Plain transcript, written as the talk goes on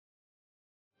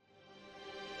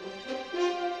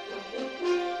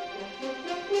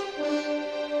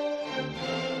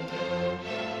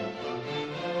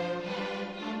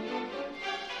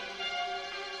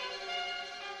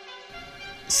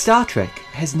Star Trek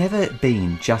has never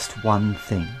been just one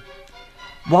thing.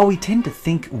 While we tend to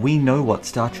think we know what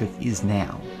Star Trek is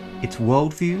now, its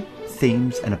worldview,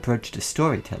 themes and approach to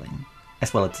storytelling,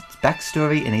 as well as its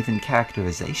backstory and even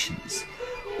characterizations,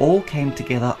 all came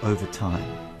together over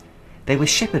time. They were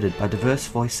shepherded by diverse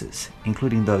voices,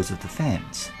 including those of the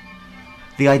fans.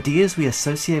 The ideas we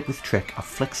associate with Trek are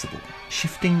flexible,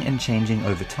 shifting and changing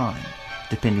over time,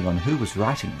 depending on who was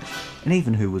writing them, and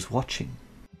even who was watching.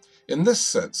 In this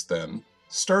sense, then,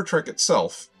 Star Trek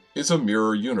itself is a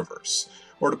mirror universe.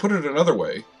 Or to put it another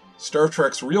way, Star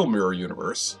Trek's real mirror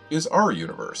universe is our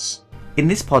universe. In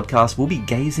this podcast, we'll be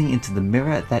gazing into the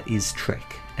mirror that is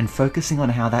Trek, and focusing on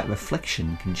how that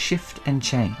reflection can shift and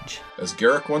change. As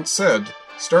Garak once said,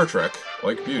 Star Trek,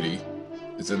 like beauty,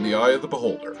 is in the eye of the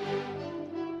beholder.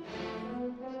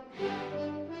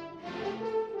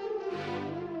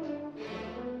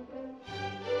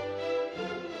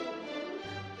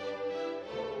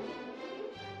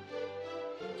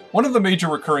 One of the major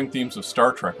recurring themes of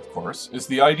Star Trek, of course, is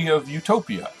the idea of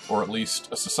utopia, or at least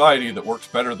a society that works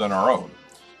better than our own.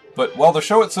 But while the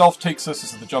show itself takes this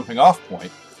as the jumping-off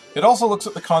point, it also looks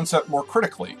at the concept more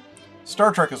critically.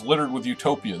 Star Trek is littered with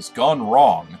utopias gone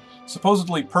wrong,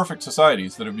 supposedly perfect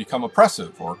societies that have become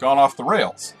oppressive or gone off the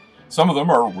rails. Some of them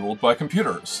are ruled by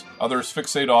computers, others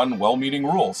fixate on well-meaning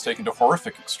rules taken to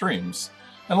horrific extremes,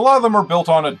 and a lot of them are built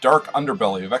on a dark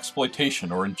underbelly of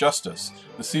exploitation or injustice,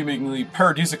 the seemingly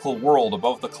paradisical world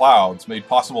above the clouds made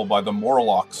possible by the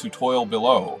Morlocks who toil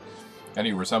below.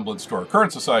 Any resemblance to our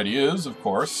current society is, of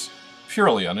course,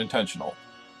 purely unintentional.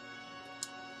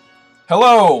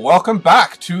 Hello, welcome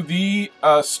back to the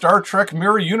Star Trek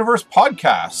Mirror Universe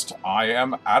podcast. I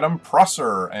am Adam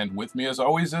Prosser, and with me as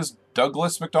always is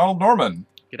Douglas MacDonald Norman.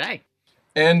 G'day.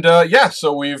 And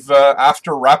so we've,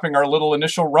 after wrapping our little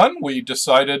initial run, we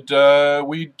decided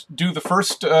we'd do the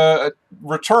first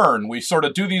return. We sort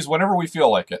of do these whenever we feel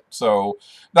like it. So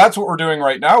that's what we're doing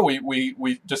right now.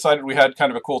 We decided we had kind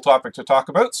of a cool topic to talk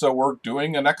about, so we're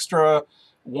doing an extra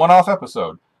one-off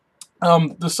episode.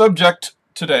 The subject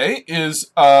today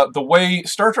is the way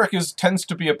Star Trek tends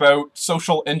to be about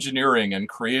social engineering and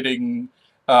creating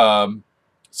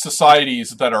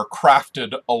societies that are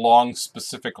crafted along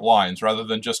specific lines rather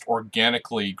than just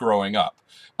organically growing up.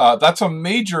 That's a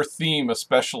major theme,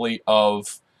 especially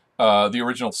of the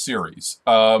original series.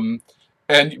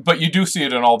 But you do see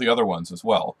it in all the other ones as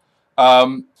well.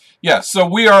 So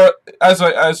we are,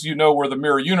 as you know, we're the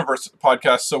Mirror Universe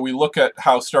podcast, so we look at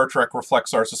how Star Trek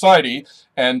reflects our society,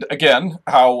 and again,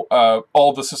 how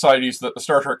all the societies that the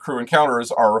Star Trek crew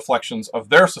encounters are reflections of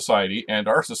their society and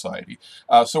our society.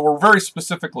 So we're very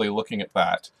specifically looking at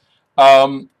that.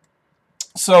 But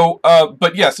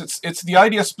yes, it's the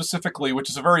idea specifically, which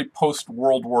is a very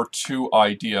post-World War II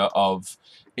idea of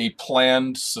a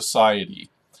planned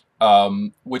society,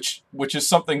 which is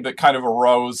something that kind of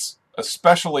arose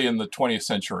especially in the 20th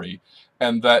century,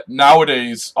 and that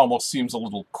nowadays almost seems a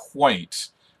little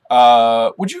quaint.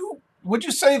 Would you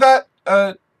say that,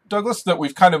 Douglas, that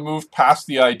we've kind of moved past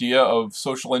the idea of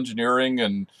social engineering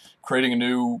and creating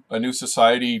a new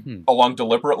society along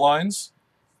deliberate lines?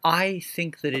 I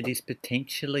think that it is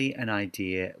potentially an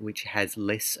idea which has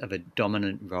less of a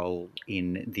dominant role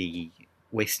in the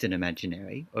Western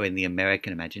imaginary, or in the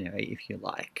American imaginary, if you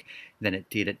like, than it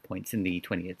did at points in the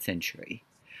 20th century.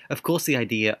 Of course, the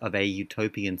idea of a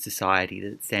utopian society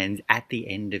that stands at the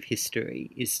end of history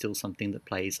is still something that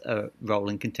plays a role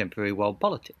in contemporary world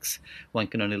politics. One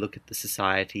can only look at the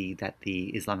society that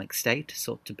the Islamic State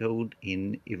sought to build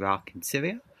in Iraq and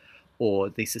Syria, or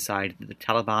the society that the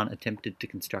Taliban attempted to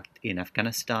construct in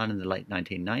Afghanistan in the late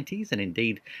 1990s, and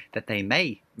indeed that they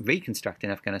may reconstruct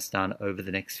in Afghanistan over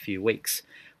the next few weeks.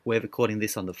 We're recording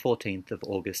this on the 14th of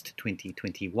August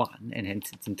 2021, and hence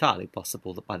it's entirely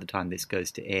possible that by the time this goes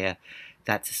to air,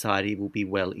 that society will be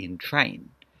well in train.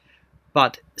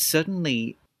 But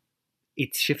certainly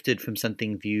it's shifted from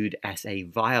something viewed as a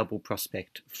viable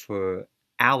prospect for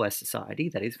our society,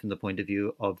 that is, from the point of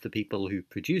view of the people who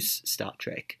produce Star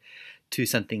Trek, to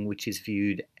something which is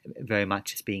viewed very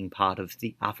much as being part of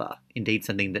the other, indeed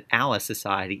something that our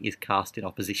society is cast in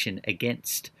opposition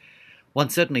against. One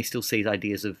certainly still sees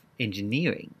ideas of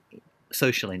engineering,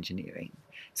 social engineering,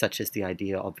 such as the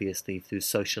idea, obviously, through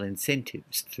social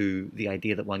incentives, through the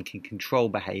idea that one can control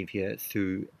behavior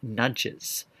through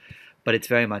nudges. But it's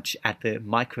very much at the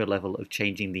micro level of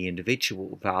changing the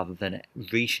individual rather than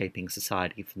reshaping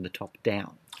society from the top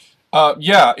down.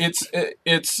 It's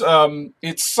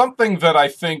something that I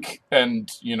think,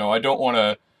 and I don't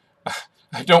want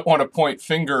to point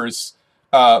fingers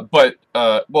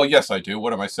Well, yes, I do.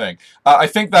 What am I saying? I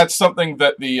think that's something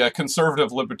that the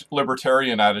conservative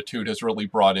libertarian attitude has really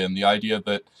brought in. The idea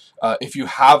that if you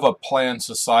have a planned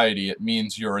society, it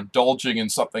means you're indulging in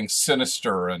something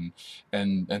sinister and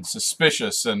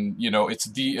suspicious, and it's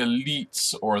the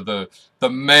elites or the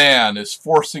man is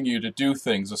forcing you to do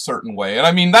things a certain way. And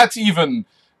I mean that's even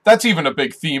a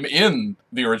big theme in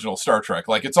the original Star Trek.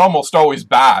 Like, it's almost always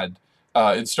bad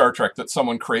in Star Trek that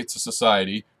someone creates a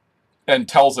society and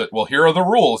tells it, well, here are the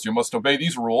rules. You must obey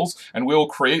these rules, and we'll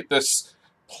create this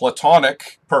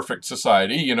platonic perfect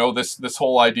society. This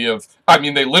whole idea of, I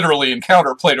mean, they literally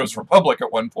encounter Plato's Republic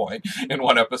at one point in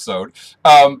one episode,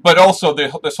 but also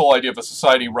this whole idea of a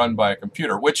society run by a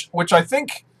computer, which I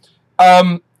think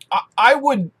I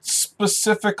would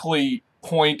specifically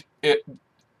point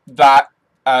that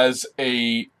as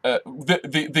the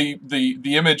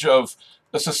image of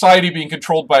a society being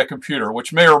controlled by a computer,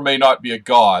 which may or may not be a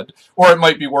god, or it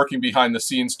might be working behind the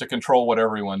scenes to control what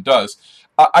everyone does.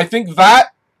 I think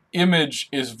that image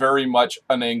is very much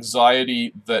an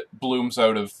anxiety that blooms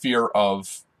out of fear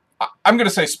of, I'm going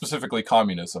to say specifically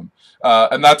communism.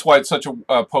 And that's why it's such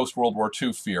a post-World War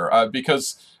II fear,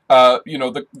 because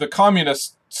the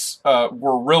communists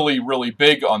were really, really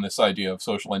big on this idea of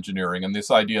social engineering and this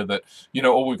idea that,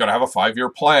 we've got to have a 5-year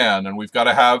plan and we've got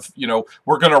to have,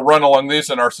 we're going to run along this,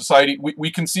 and our society, we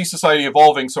can see society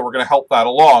evolving, so we're going to help that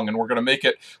along and we're going to make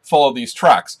it follow these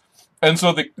tracks. And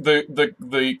so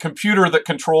the computer that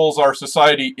controls our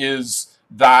society is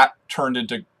that turned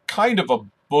into kind of a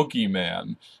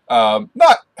boogeyman.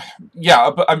 But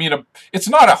I mean, it's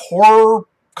not a horror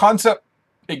concept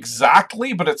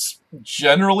exactly, but it's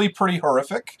generally pretty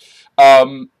horrific.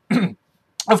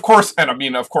 Of course,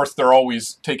 they're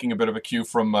always taking a bit of a cue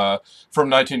from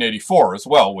 1984 as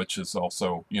well, which is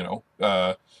also,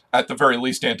 at the very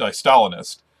least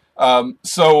anti-Stalinist.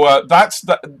 So that's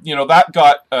that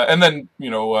got, and then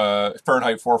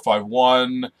Fahrenheit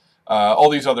 451. All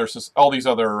these other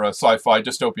sci-fi,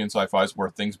 dystopian sci-fis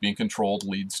where things being controlled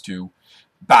leads to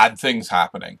bad things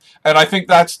happening. And I think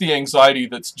that's the anxiety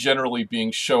that's generally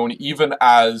being shown even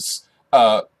as,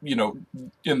 in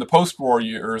the post-war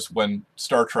years when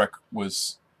Star Trek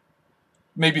was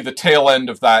maybe the tail end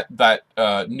of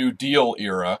that New Deal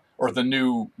era, or the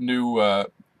New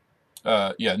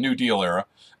Deal era.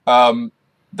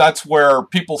 That's where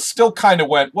people still kind of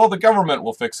went, well, the government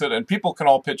will fix it and people can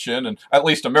all pitch in, and at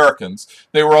least Americans,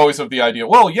 they were always of the idea,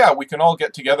 well, yeah, we can all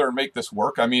get together and make this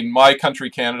work. I mean, my country,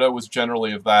 Canada, was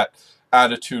generally of that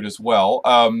attitude as well.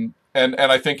 And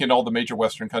I think in all the major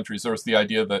Western countries, there was the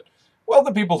idea that, well,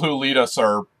 the people who lead us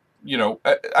are,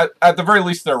 at the very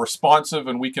least, they're responsive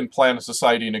and we can plan a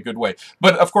society in a good way.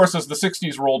 But of course, as the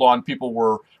 60s rolled on, people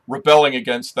were rebelling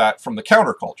against that from the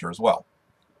counterculture as well.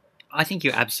 I think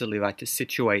you're absolutely right to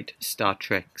situate Star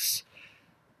Trek's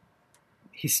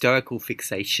historical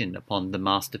fixation upon the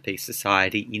masterpiece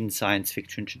society in science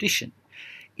fiction tradition.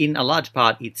 In a large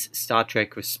part, it's Star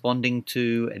Trek responding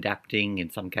to, adapting,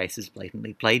 in some cases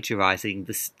blatantly plagiarizing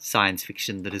the science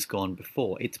fiction that has gone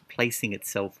before. It's placing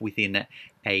itself within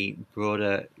a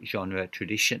broader genre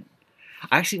tradition.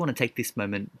 I actually want to take this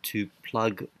moment to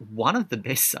plug one of the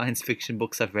best science fiction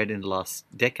books I've read in the last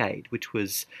decade, which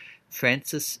was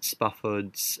Francis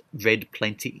Spufford's Red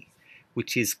Plenty,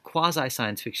 which is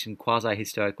quasi-science fiction,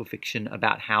 quasi-historical fiction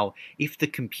about how if the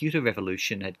computer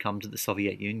revolution had come to the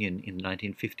Soviet Union in the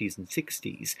 1950s and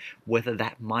 60s, whether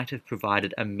that might have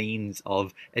provided a means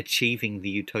of achieving the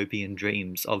utopian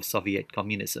dreams of Soviet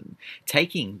communism,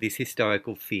 taking this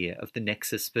historical fear of the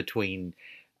nexus between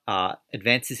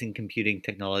advances in computing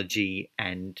technology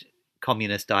and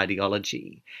communist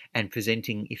ideology, and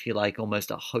presenting, if you like, almost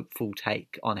a hopeful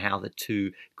take on how the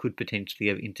two could potentially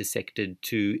have intersected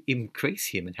to increase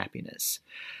human happiness.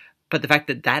 But the fact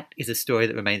that that is a story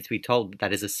that remains to be told,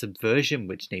 that is a subversion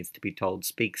which needs to be told,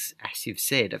 speaks, as you've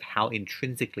said, of how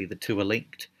intrinsically the two are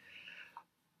linked.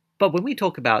 But when we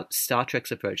talk about Star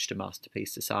Trek's approach to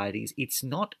masterpiece societies, it's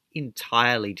not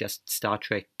entirely just Star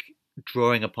Trek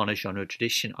drawing upon a genre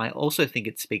tradition. I also think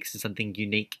it speaks to something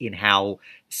unique in how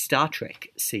Star Trek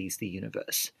sees the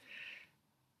universe.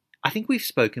 I think we've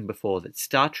spoken before that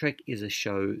Star Trek is a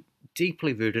show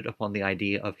deeply rooted upon the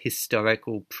idea of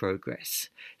historical progress.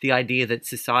 The idea that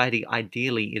society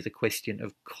ideally is a question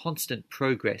of constant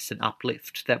progress and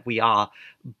uplift, that we are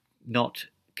not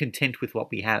content with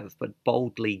what we have, but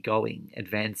boldly going,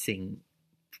 advancing,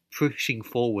 pushing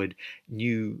forward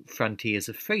new frontiers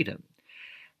of freedom.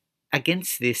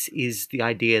 Against this is the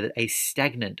idea that a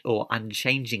stagnant or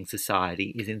unchanging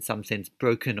society is in some sense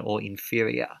broken or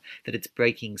inferior, that it's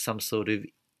breaking some sort of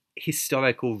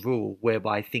historical rule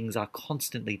whereby things are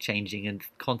constantly changing and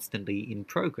constantly in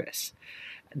progress.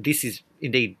 This is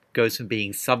indeed goes from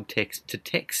being subtext to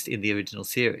text in the original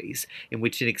series, in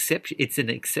which it's an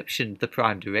exception to the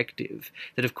prime directive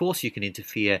that of course you can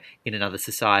interfere in another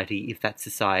society if that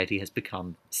society has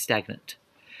become stagnant.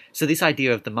 So this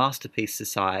idea of the masterpiece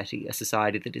society, a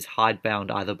society that is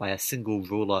hidebound either by a single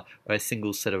ruler or a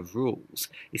single set of rules,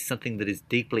 is something that is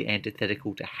deeply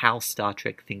antithetical to how Star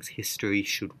Trek thinks history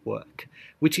should work,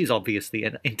 which is obviously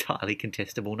an entirely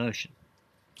contestable notion.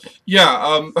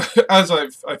 Yeah, as I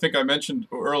think I mentioned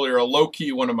earlier, a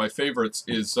low-key one of my favorites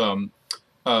is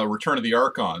Return of the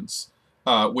Archons,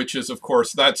 which is, of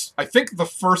course, that's, I think, the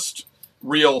first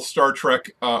real Star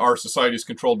Trek, Our Society is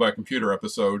Controlled by a Computer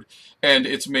episode, and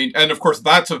and of course,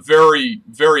 that's a very,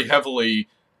 very heavily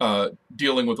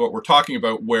dealing with what we're talking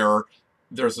about, where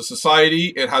there's a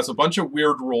society, it has a bunch of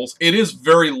weird rules, it is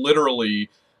very literally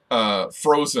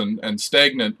frozen and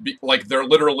stagnant, like they're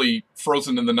literally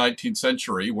frozen in the 19th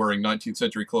century, wearing 19th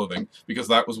century clothing, because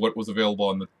that was what was available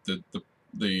on the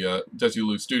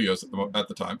Desilu studios at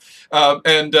the time.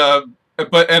 And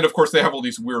of course they have all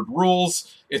these weird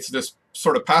rules. It's this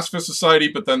sort of pacifist society,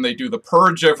 but then they do the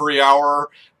purge every hour,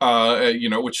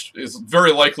 which is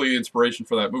very likely the inspiration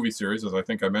for that movie series, as I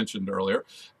think I mentioned earlier.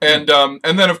 And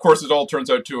then, of course, it all turns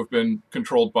out to have been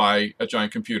controlled by a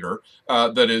giant computer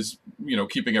that is,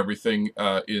 keeping everything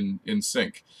in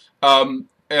sync. And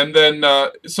then,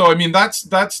 so I mean, that's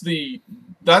the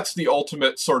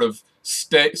ultimate sort of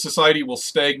society will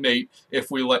stagnate if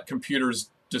we let computers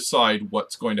decide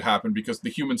what's going to happen, because the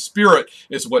human spirit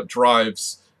is what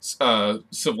drives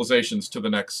civilizations to the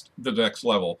next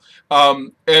level.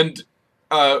 And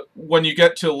when you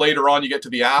get to later on, you get to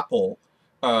the Apple,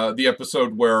 the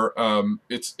episode where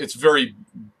it's very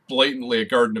blatantly a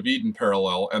Garden of Eden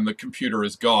parallel, and the computer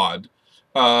is God,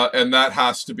 and that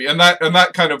has to be, and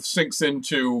that kind of sinks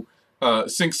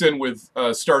in with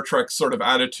Star Trek's sort of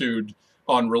attitude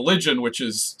on religion, which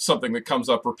is something that comes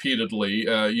up repeatedly.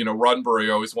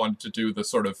 Roddenberry always wanted to do the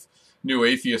sort of new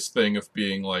atheist thing of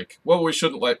being like, well, we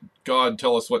shouldn't let God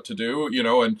tell us what to do,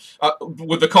 and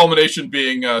with the culmination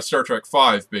being Star Trek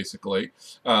V, basically.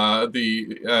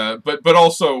 But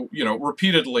also,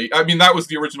 repeatedly, I mean, that was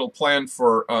the original plan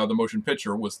for the motion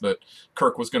picture, was that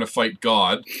Kirk was going to fight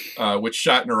God, which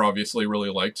Shatner obviously really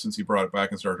liked since he brought it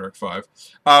back in Star Trek V.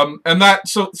 And that,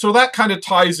 so that kind of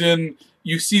ties in.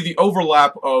 You see the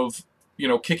overlap of,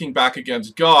 kicking back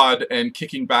against God and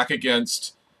kicking back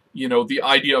against, the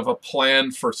idea of a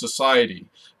plan for society,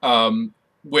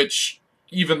 which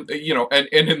even, and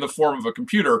in the form of a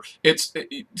computer,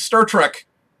 Star Trek,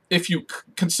 if you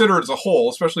consider it as a whole,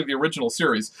 especially the original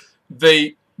series,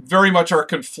 they very much are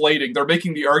conflating. They're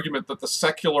making the argument that the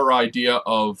secular idea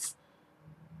of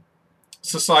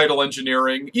societal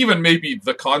engineering, even maybe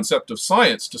the concept of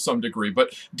science to some degree,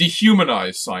 but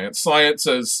dehumanize science. Science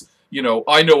as,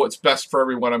 I know what's best for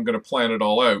everyone, I'm going to plan it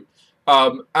all out.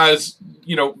 As,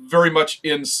 very much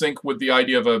in sync with the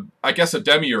idea of a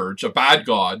demiurge, a bad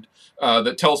god,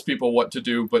 that tells people what to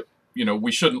do, but,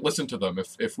 we shouldn't listen to them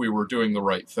if we were doing the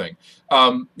right thing.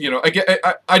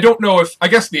 I don't know I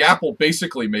guess the Apple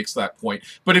basically makes that point,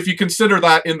 but if you consider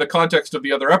that in the context of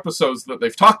the other episodes that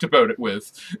they've talked about it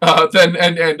with, then,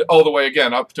 and all the way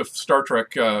again up to Star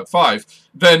Trek V,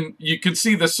 then you can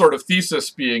see this sort of thesis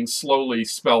being slowly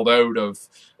spelled out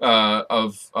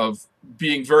of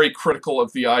being very critical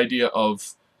of the idea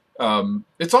of,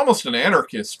 it's almost an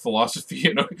anarchist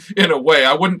philosophy in a way.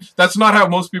 That's not how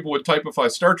most people would typify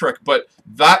Star Trek, but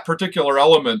that particular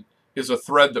element is a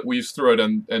thread that weaves through it,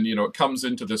 and it comes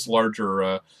into this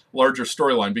larger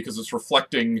storyline, because it's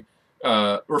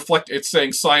it's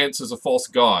saying science is a false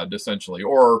god, essentially,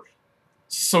 or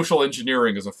social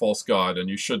engineering is a false god, and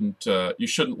you shouldn't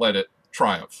let it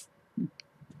triumph.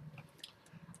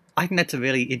 I think that's a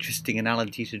really interesting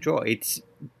analogy to draw. It's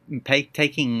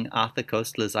taking Arthur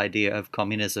Koestler's idea of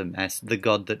communism as the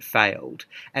god that failed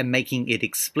and making it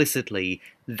explicitly,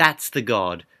 that's the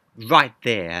god, right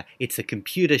there. It's a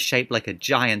computer shaped like a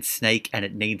giant snake and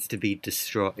it needs to be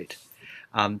destroyed.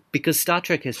 Because Star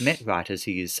Trek has met writers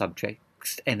who use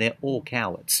subtext and they're all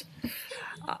cowards.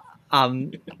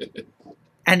 And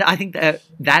I think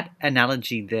that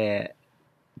analogy there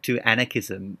to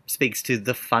anarchism speaks to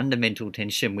the fundamental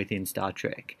tension within Star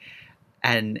Trek.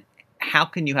 And how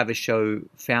can you have a show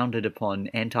founded upon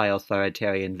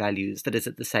anti-authoritarian values that is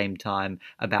at the same time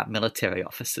about military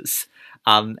officers?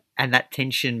 And that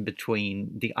tension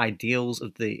between the ideals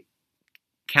of the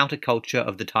counterculture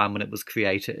of the time when it was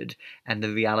created and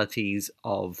the realities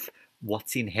of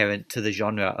what's inherent to the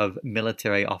genre of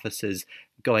military officers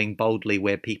going boldly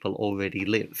where people already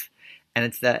live. And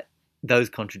it's those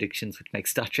contradictions which make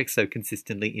Star Trek so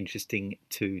consistently interesting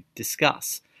to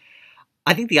discuss.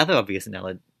 I think the other obvious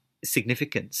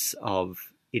significance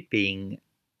of it being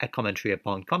a commentary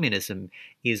upon communism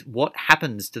is what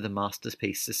happens to the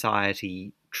Masterpiece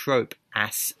Society trope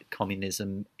as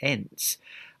communism ends.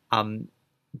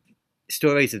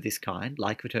 Stories of this kind,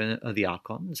 like Return of the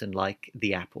Archons and like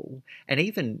The Apple, and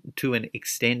even to an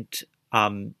extent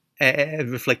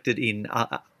reflected in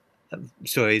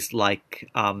stories like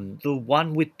the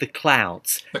one with the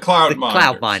clouds. The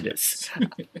Cloudminders.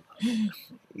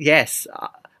 Yes,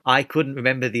 I couldn't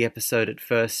remember the episode at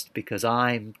first because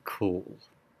I'm cool.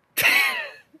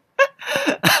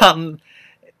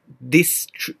 This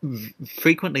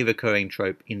frequently recurring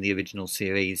trope in the original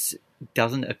series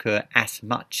doesn't occur as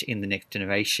much in The Next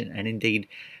Generation, and indeed,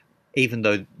 even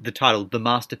though the title The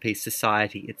Masterpiece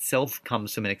Society itself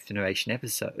comes from a Next Generation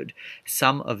episode,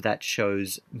 some of that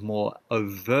show's more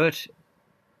overt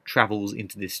travels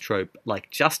into this trope,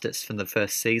 like Justice from the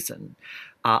first season,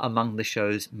 are among the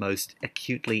show's most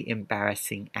acutely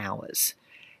embarrassing hours.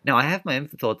 Now, I have my own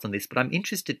thoughts on this, but I'm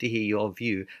interested to hear your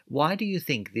view. Why do you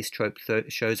think this trope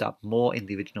shows up more in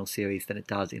the original series than it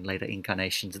does in later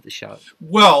incarnations of the show?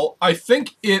 Well, I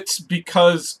think it's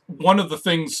because one of the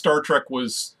things Star Trek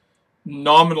was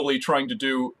nominally trying to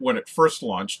do when it first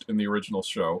launched in the original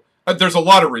show, there's a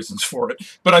lot of reasons for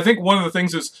it, but I think one of the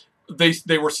things is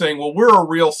they were saying, well, we're a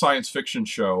real science fiction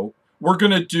show. We're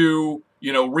going to do,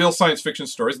 real science fiction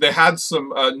stories. They had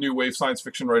some new wave science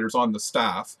fiction writers on the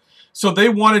staff. So they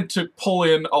wanted to pull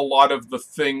in a lot of the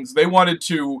things. They wanted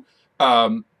to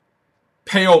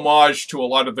pay homage to a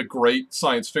lot of the great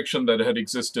science fiction that had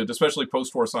existed, especially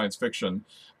post-war science fiction.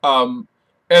 And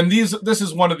this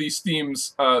is one of these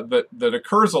themes that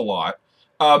occurs a lot.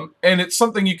 And it's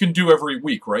something you can do every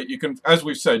week, right? You can, as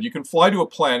we've said, you can fly to a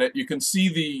planet, you can see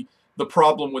the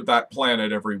problem with that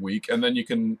planet every week, and then you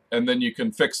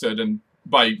can fix it, and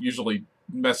by usually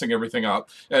messing everything up,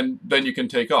 and then you can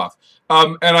take off.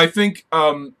 And I think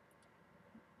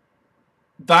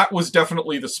that was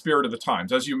definitely the spirit of the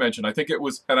times, as you mentioned. I think it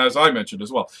was, and as I mentioned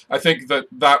as well, I think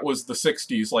that was the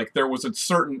 60s. Like, there was a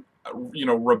certain,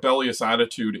 rebellious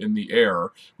attitude in the air,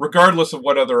 regardless of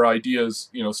what other ideas,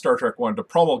 Star Trek wanted to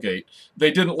promulgate. They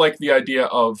didn't like the idea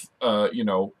of,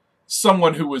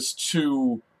 someone who was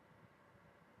too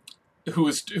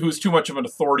much of an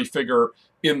authority figure,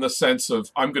 in the sense of,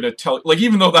 I'm going to tell, like,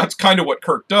 even though that's kind of what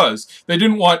Kirk does, they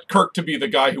didn't want Kirk to be the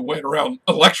guy who went around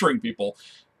lecturing people.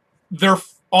 They're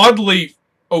oddly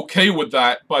okay with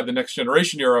that by the Next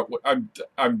Generation era.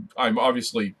 I'm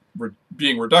obviously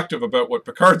being reductive about what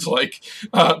Picard's like,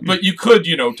 but you could,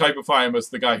 typify him as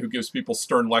the guy who gives people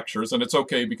stern lectures, and it's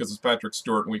okay because it's Patrick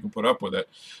Stewart and we can put up with it.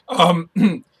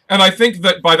 And I think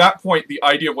that by that point, the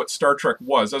idea of what Star Trek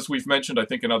was, as we've mentioned, I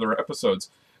think in other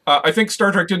episodes, I think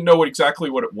Star Trek didn't know exactly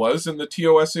what it was in the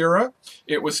TOS era.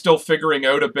 It was still figuring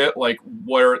out a bit, like,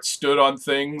 where it stood on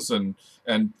things, and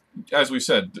as we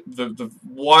said, the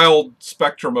wild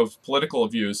spectrum of political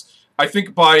views. I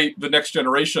think by the Next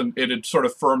Generation, it had sort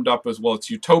of firmed up as well. It's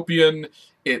utopian.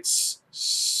 It's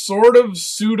sort of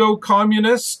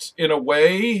pseudo-communist in a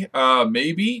way,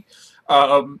 maybe.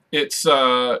 It's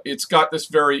got this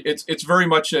it's very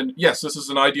much yes, this is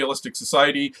an idealistic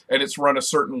society, and it's run a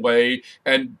certain way,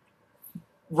 and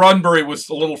Roddenberry was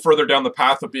a little further down the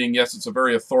path of being, yes, it's a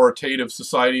very authoritative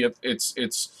society,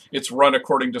 it's run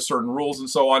according to certain rules and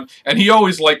so on, and he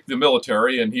always liked the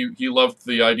military, and he loved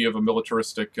the idea of a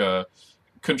militaristic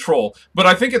control. But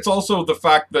I think it's also the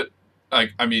fact that,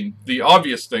 I mean, the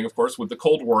obvious thing, of course, with the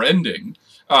Cold War ending,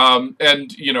 and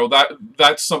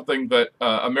that's something that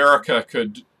America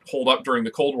could hold up during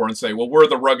the Cold War and say, well, we're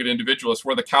the rugged individualists,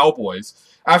 we're the cowboys.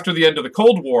 After the end of the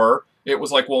Cold War, it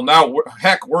was like, well, now,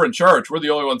 we're in charge. We're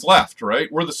the only ones left,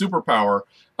 right? We're the superpower.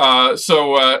 I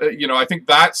think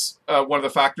that's one of the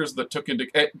factors that took into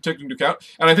account,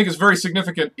 and I think it's very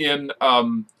significant in.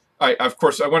 Of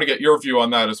course, I want to get your view on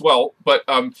that as well, but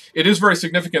it is very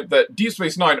significant that Deep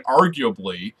Space Nine,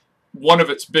 arguably, one of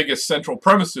its biggest central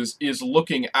premises is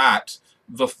looking at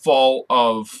the fall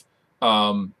of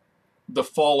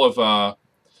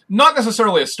not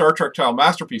necessarily a Star Trek-style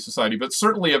masterpiece society, but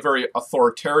certainly a very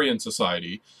authoritarian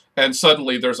society. And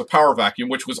suddenly there's a power vacuum,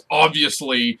 which was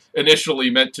obviously initially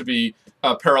meant to be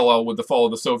parallel with the fall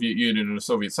of the Soviet Union and a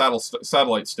Soviet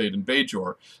satellite state in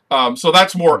Bajor. So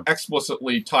that's more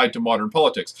explicitly tied to modern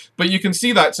politics. But you can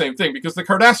see that same thing, because the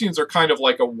Cardassians are kind of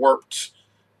like a warped,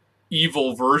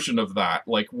 evil version of that.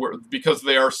 Because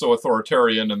they are so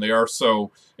authoritarian and they are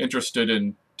so interested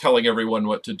in telling everyone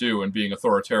what to do and being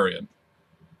authoritarian.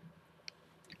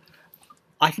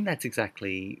 I think that's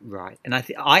exactly right. And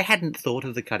I hadn't thought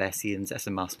of the Cardassians as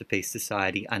a masterpiece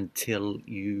society until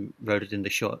you wrote it in the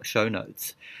show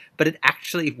notes. But it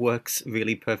actually works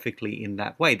really perfectly in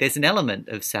that way. There's an element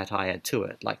of satire to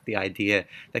it, like the idea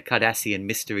that Cardassian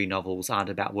mystery novels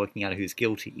aren't about working out who's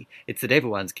guilty. It's that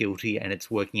everyone's guilty and it's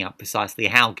working out precisely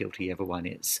how guilty everyone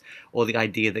is. Or the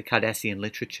idea that Cardassian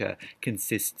literature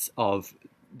consists of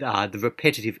the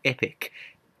repetitive epic.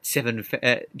 Seven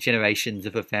generations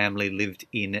of a family lived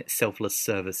in selfless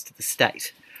service to the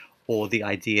state, or the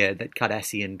idea that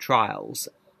Cardassian trials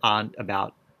aren't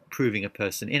about proving a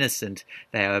person innocent,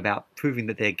 they are about proving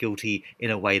that they're guilty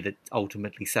in a way that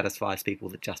ultimately satisfies people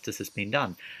that justice has been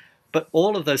done. But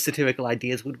all of those satirical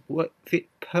ideas would fit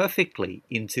perfectly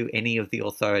into any of the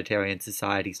authoritarian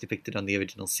societies depicted on the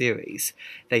original series.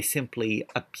 They simply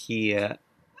appear...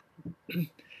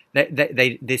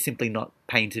 They're simply not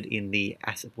painted in the,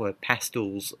 as it were,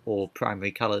 pastels or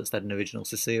primary colours that an original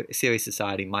series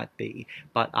society might be,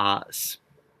 but are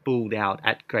spooled out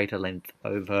at greater length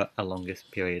over a longer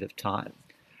period of time.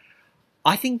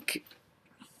 I think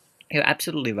you're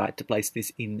absolutely right to place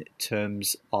this in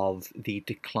terms of the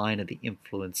decline of the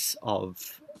influence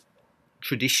of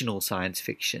traditional science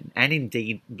fiction, and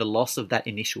indeed the loss of that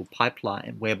initial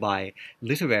pipeline whereby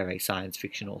literary science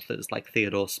fiction authors like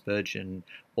Theodore Spurgeon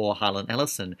or Harlan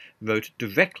Ellison wrote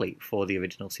directly for the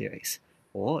original series,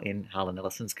 or in Harlan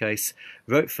Ellison's case,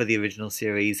 wrote for the original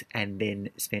series and then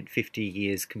spent 50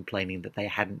 years complaining that they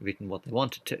hadn't written what they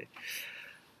wanted to.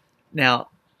 Now,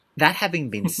 that having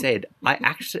been said, I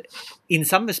actually, in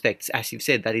some respects, as you've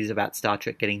said, that is about Star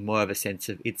Trek getting more of a sense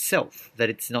of itself, that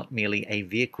it's not merely a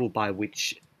vehicle by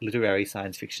which literary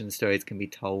science fiction stories can be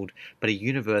told, but a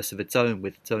universe of its own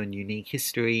with its own unique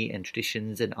history and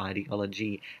traditions and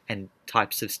ideology and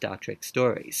types of Star Trek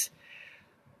stories.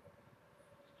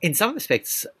 In some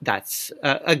respects, that's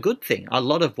a good thing. A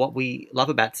lot of what we love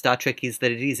about Star Trek is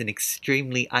that it is an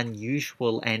extremely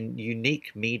unusual and unique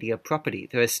media property.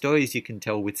 There are stories you can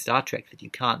tell with Star Trek that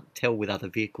you can't tell with other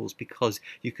vehicles because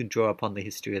you can draw upon the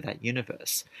history of that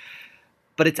universe.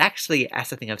 But it's actually,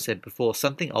 as I think I've said before,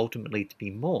 something ultimately to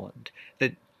be mourned,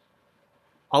 that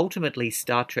ultimately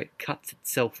Star Trek cuts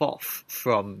itself off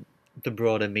from the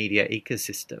broader media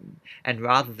ecosystem, and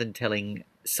rather than telling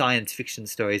science fiction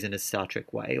stories in a Star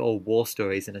Trek way, or war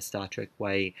stories in a Star Trek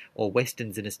way, or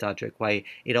westerns in a Star Trek way,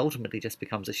 it ultimately just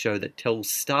becomes a show that tells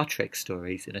Star Trek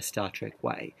stories in a Star Trek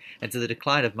way. And so the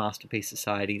decline of masterpiece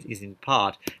societies is in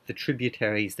part the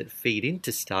tributaries that feed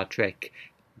into Star Trek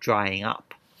drying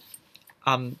up.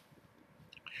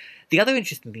 The other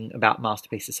interesting thing about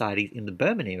masterpiece societies in the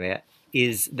Berman era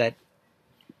is that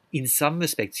in some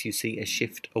respects you see a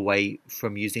shift away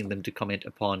from using them to comment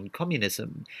upon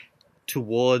communism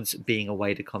towards being a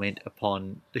way to comment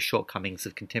upon the shortcomings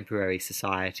of contemporary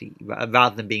society,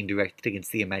 rather than being directed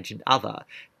against the imagined other,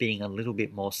 being a little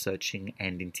bit more searching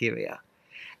and interior.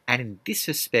 And in this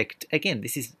respect, again,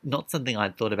 this is not something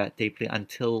I'd thought about deeply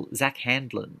until Zach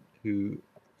Handlen, who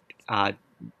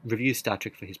reviews Star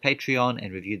Trek for his Patreon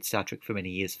and reviewed Star Trek for many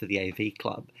years for the AV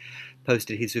Club,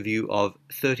 posted his review of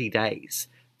 30 Days,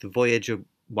 the Voyager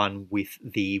one with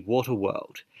the Water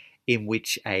World, in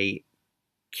which a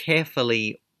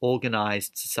carefully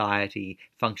organised society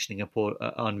functioning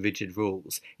on rigid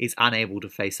rules is unable to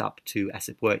face up to, as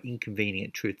it were,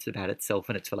 inconvenient truths about itself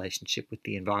and its relationship with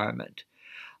the environment.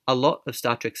 A lot of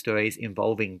Star Trek stories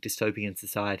involving dystopian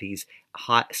societies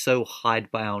so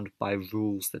hidebound by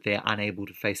rules that they're unable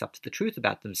to face up to the truth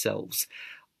about themselves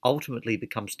ultimately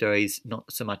become stories not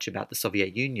so much about the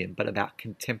Soviet Union, but about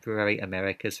contemporary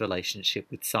America's relationship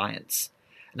with science.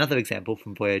 Another example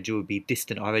from Voyager would be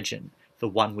Distant Origin, the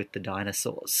one with the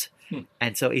dinosaurs.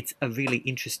 And so it's a really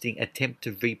interesting attempt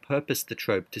to repurpose the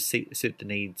trope to suit the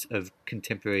needs of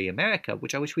contemporary America,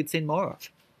 which I wish we'd seen more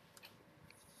of.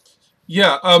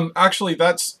 Yeah, actually,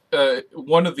 that's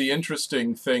one of the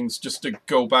interesting things, just to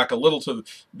go back a little to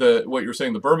what you were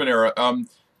saying, the Berman era.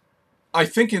 I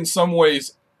think in some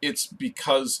ways it's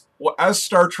because, as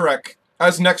Star Trek,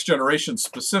 as Next Generation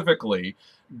specifically,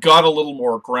 got a little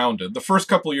more grounded. The first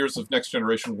couple of years of Next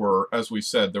Generation were, as we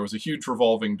said, there was a huge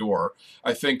revolving door.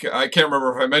 I can't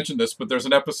remember if I mentioned this, but there's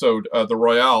an episode, The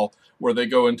Royale, where they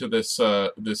go into this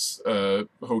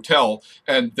hotel,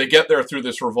 and they get there through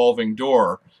this revolving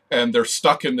door, and they're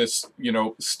stuck in this,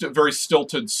 very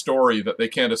stilted story that they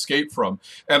can't escape from.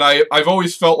 And I've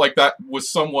always felt like that was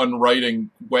someone writing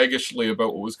waggishly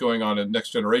about what was going on in Next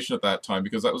Generation at that time,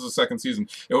 because that was the second season.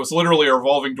 It was literally a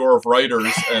revolving door of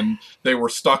writers, and they were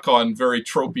stuck on very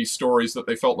tropey stories that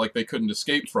they felt like they couldn't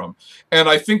escape from. And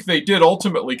I think they did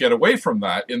ultimately get away from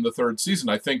that in the third season.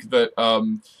 I think that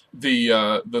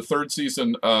the third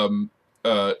season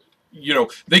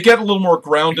they get a little more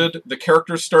grounded. The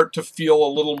characters start to feel a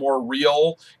little more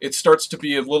real. It starts to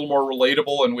be a little more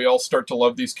relatable, and we all start to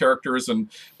love these characters. They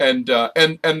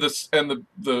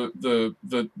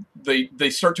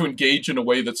start to engage in a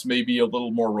way that's maybe a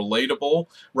little more relatable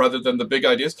rather than the big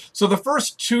ideas. So the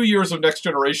first 2 years of Next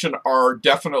Generation are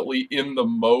definitely in the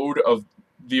mode of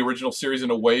the original series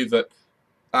in a way that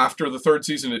after the third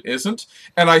season it isn't.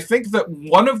 And I think that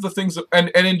one of the things that, and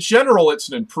in general it's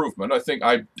an improvement. I think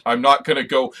I'm not going to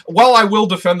go, while I will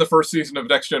defend the first season of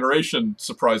Next Generation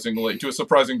surprisingly, to a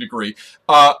surprising degree,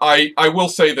 I will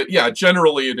say that, yeah,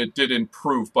 generally it did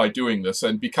improve by doing this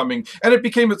and it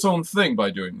became its own thing by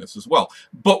doing this as well.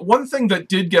 But one thing that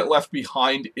did get left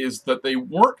behind is that they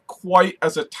weren't quite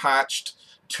as attached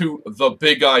to the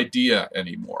big idea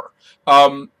anymore.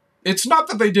 It's not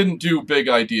that they didn't do big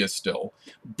ideas still,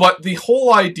 but the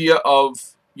whole idea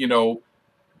of,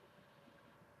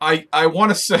 I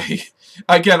want to say,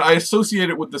 again, I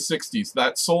associate it with the 60s,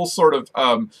 that sole sort of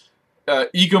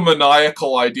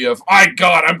egomaniacal idea of,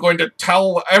 God, I'm going to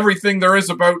tell everything there is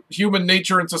about human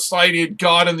nature and society and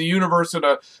God and the universe in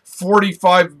a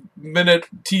 45-minute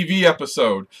TV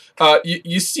episode.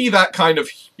 You see that kind of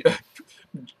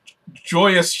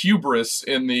joyous hubris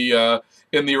in the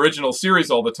original series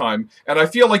all the time, and I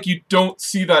feel like you don't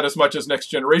see that as much as Next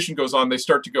Generation goes on. They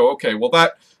start to go, okay, well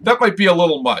that might be a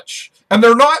little much, and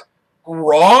they're not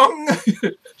wrong,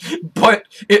 but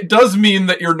it does mean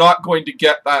that you're not going to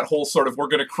get that whole sort of, we're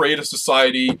going to create a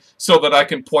society so that I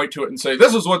can point to it and say,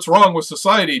 this is what's wrong with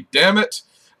society, damn it.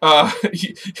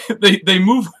 They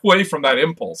move away from that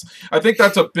impulse. I think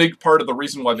that's a big part of the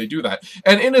reason why they do that.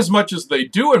 And in as much as they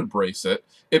do embrace it,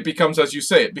 it becomes, as you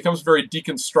say, it becomes very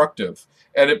deconstructive.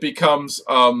 And it becomes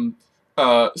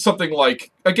something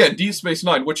like, again, Deep Space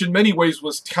Nine, which in many ways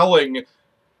was telling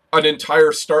an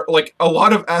entire like a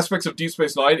lot of aspects of Deep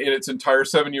Space Nine in its entire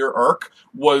 7-year arc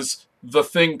was the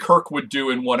thing Kirk would do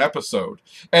in one episode.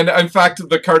 And in fact,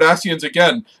 the Cardassians,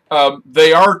 again,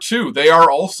 they are too. They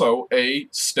are also a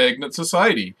stagnant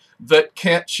society that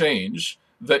can't change,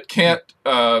 that can't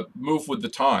move with the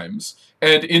times.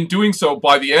 And in doing so,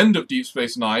 by the end of Deep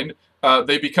Space Nine,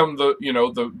 they become the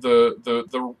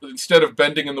instead of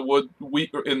bending in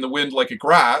the wind like a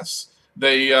grass,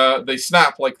 they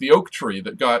snap like the oak tree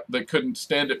that couldn't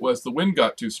stand it as the wind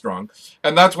got too strong,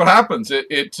 and that's what happens. They're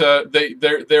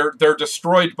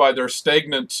destroyed by their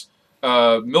stagnant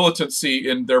militancy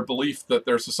in their belief that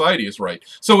their society is right.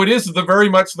 So it is very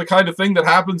much the kind of thing that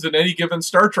happens in any given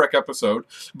Star Trek episode,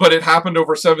 but it happened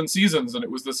over 7 seasons, and it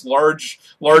was this large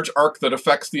arc that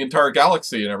affects the entire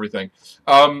galaxy and everything.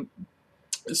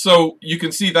 So you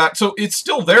can see that. So it's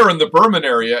still there in the Berman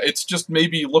area. It's just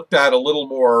maybe looked at a little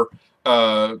more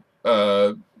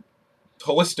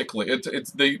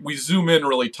holistically. We zoom in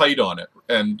really tight on it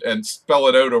and spell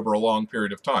it out over a long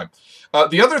period of time.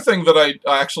 The other thing that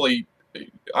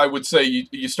I would say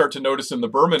you start to notice in the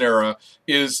Berman era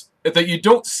is that you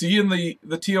don't see in the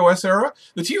TOS era.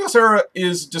 The TOS era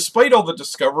is, despite all the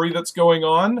discovery that's going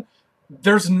on,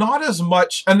 there's not as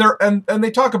much, and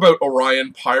they talk about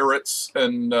Orion pirates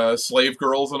and slave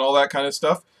girls and all that kind of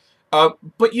stuff,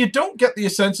 but you don't get the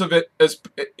sense of it as.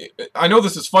 I know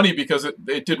this is funny because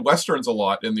it did westerns a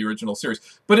lot in the original series,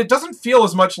 but it doesn't feel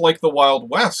as much like the Wild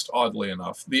West. Oddly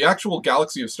enough, the actual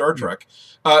galaxy of Star Trek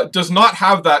does not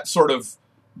have that sort of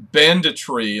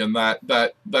banditry and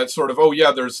that sort of, oh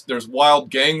yeah, there's wild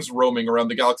gangs roaming around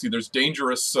the galaxy. There's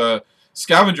dangerous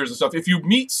scavengers and stuff. If you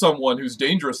meet someone who's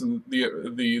dangerous in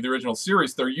the original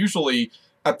series, they're usually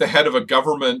at the head of a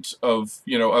government of,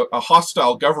 a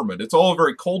hostile government. It's all a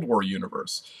very Cold War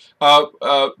universe.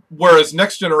 Whereas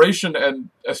Next Generation and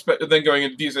then going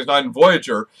into Deep Space Nine and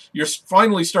Voyager, you're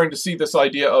finally starting to see this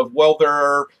idea of, well, there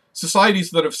are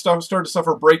societies that have started to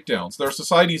suffer breakdowns. There are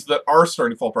societies that are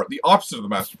starting to fall apart. The opposite of the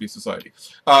Masterpiece Society.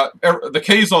 The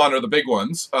Kazon are the big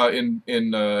ones in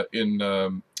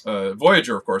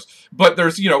Voyager, of course, but there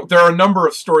are a number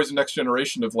of stories in Next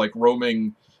Generation of like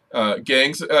roaming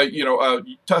gangs.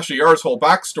 Tasha Yar's whole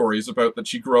backstory is about that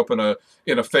she grew up in a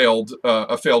failed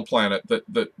planet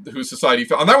that whose society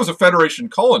fell, and that was a Federation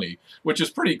colony, which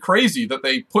is pretty crazy that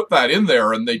they put that in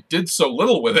there and they did so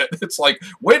little with it. It's like,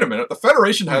 wait a minute, the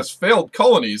Federation has failed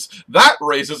colonies. That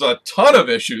raises a ton of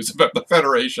issues about the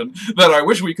Federation that I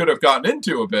wish we could have gotten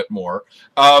into a bit more.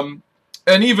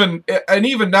 And even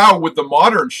now with the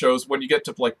modern shows, when you get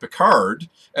to like Picard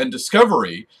and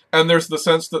Discovery, and there's the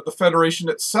sense that the Federation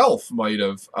itself might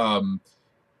have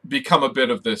become a bit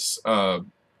of this, it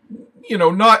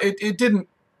didn't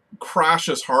crash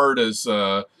as hard as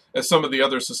as some of the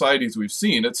other societies we've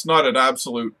seen. It's not an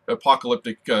absolute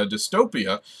apocalyptic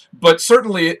dystopia, but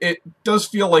certainly it does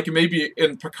feel like maybe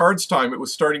in Picard's time it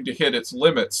was starting to hit its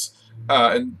limits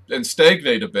and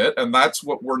stagnate a bit, and that's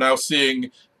what we're now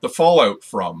seeing the fallout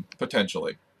from,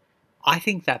 potentially. I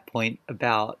think that point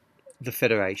about the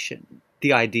Federation,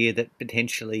 the idea that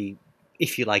potentially,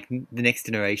 if you like, the next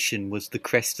generation was the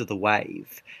crest of the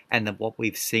wave, and that what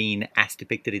we've seen as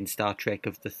depicted in Star Trek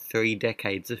of the 3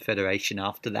 decades of Federation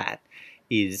after that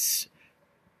is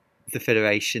the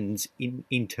Federation's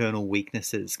internal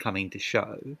weaknesses coming to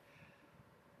show.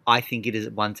 I think it is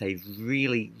at once a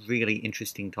really, really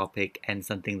interesting topic and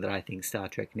something that I think Star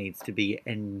Trek needs to be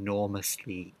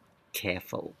enormously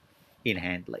careful in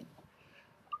handling.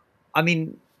 I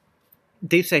mean,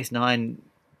 Deep Space Nine,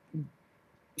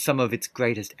 some of its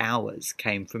greatest hours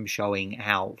came from showing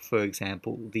how, for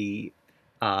example, the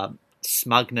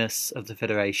smugness of the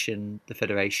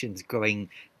Federation's growing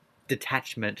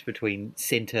detachment between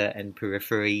center and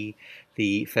periphery,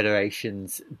 the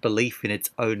Federation's belief in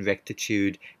its own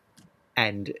rectitude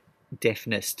and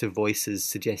deafness to voices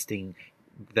suggesting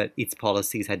that its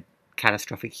policies had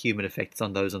catastrophic human effects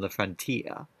on those on the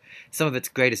frontier. Some of its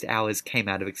greatest hours came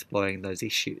out of exploring those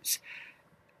issues.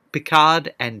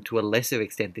 Picard, and to a lesser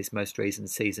extent this most recent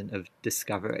season of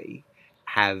Discovery,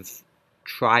 have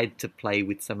tried to play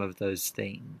with some of those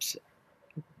themes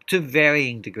to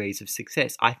varying degrees of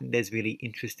success. I think there's really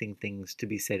interesting things to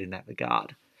be said in that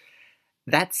regard.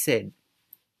 That said,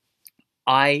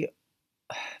 as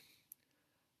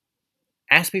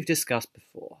we've discussed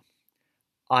before,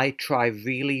 I try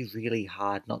really, really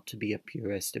hard not to be a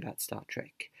purist about Star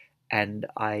Trek. And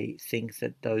I think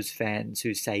that those fans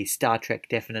who say Star Trek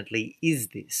definitely is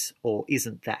this or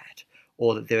isn't that,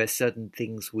 or that there are certain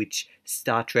things which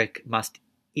Star Trek must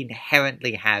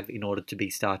inherently have in order to be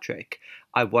Star Trek,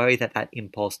 I worry that that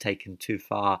impulse taken too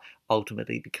far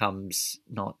ultimately becomes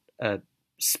not a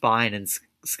spine and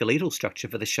skeletal structure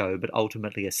for the show, but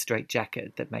ultimately a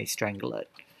straitjacket that may strangle it.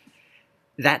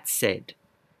 That said,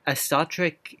 a Star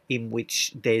Trek in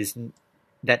which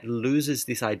that loses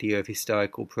this idea of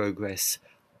historical progress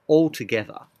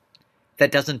altogether,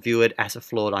 that doesn't view it as a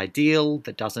flawed ideal,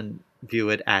 that doesn't view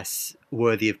it as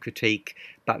worthy of critique,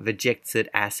 but rejects it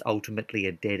as ultimately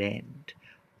a dead end,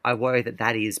 I worry that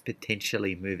that is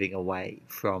potentially moving away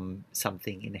from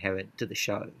something inherent to the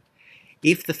show.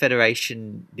 If the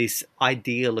Federation, this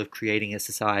ideal of creating a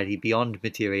society beyond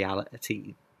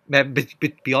materiality,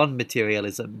 beyond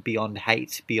materialism, beyond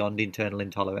hate, beyond internal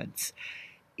intolerance,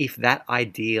 if that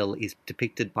ideal is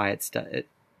depicted by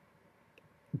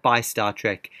Star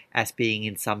Trek as being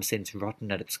in some sense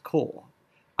rotten at its core,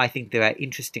 I think there are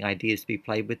interesting ideas to be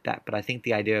played with that, but I think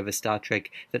the idea of a Star Trek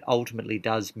that ultimately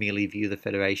does merely view the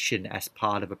Federation as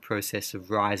part of a process of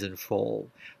rise and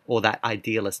fall, or that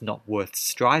ideal is not worth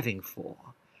striving for,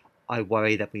 I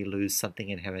worry that we lose something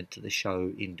inherent to the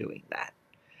show in doing that.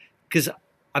 Because,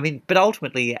 but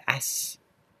ultimately, as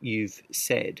you've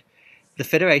said, the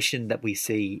Federation that we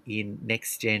see in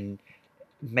Next Gen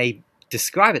may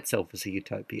describe itself as a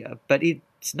utopia, but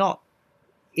it's not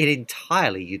an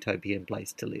entirely utopian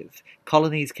place to live.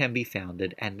 Colonies can be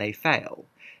founded and they fail.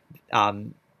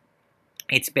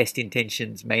 Its best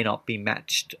intentions may not be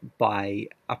matched by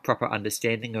a proper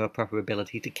understanding or a proper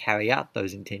ability to carry out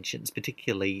those intentions,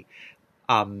 particularly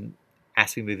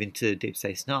as we move into Deep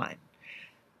Space Nine.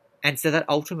 And so that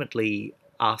ultimately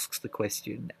asks the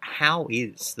question, how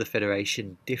is the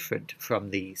Federation different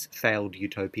from these failed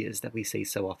utopias that we see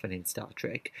so often in Star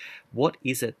Trek? What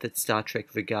is it that Star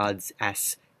Trek regards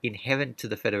as inherent to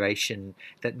the Federation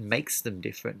that makes them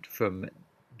different from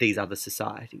these other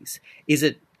societies? Is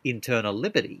it internal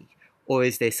liberty, or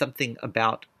is there something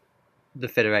about the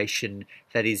Federation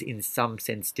that is in some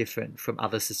sense different from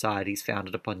other societies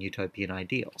founded upon utopian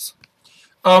ideals?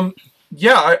 I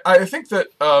think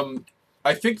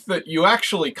that you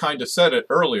actually kind of said it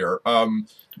earlier.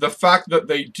 The fact that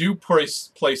they do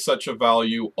place such a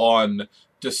value on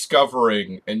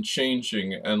discovering and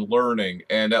changing and learning,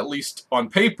 and at least on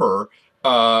paper,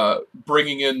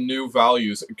 bringing in new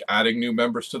values, adding new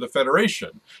members to the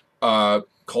Federation,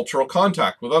 cultural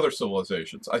contact with other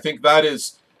civilizations. I think that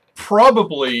is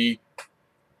probably,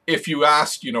 if you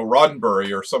asked,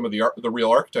 Roddenberry or some of the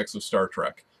real architects of Star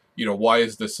Trek, why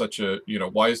is this a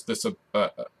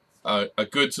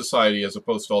good society as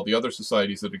opposed to all the other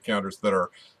societies it encounters that are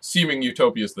seeming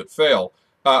utopias that fail?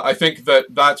 I think that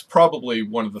that's probably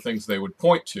one of the things they would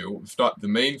point to, if not the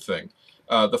main thing.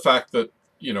 The fact that,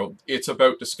 it's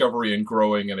about discovery and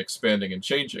growing and expanding and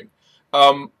changing.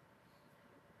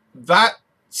 That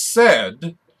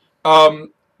said,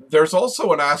 there's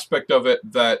also an aspect of it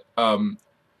that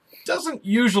doesn't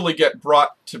usually get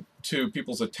brought to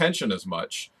people's attention as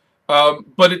much.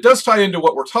 But it does tie into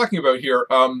what we're talking about here,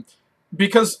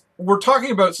 because we're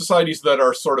talking about societies that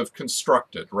are sort of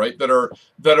constructed, right? That are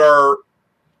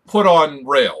put on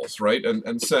rails, right,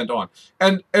 and sent on.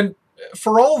 And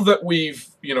for all that we've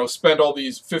spent all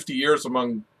these 50 years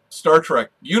among Star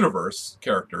Trek universe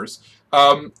characters,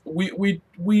 we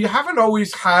haven't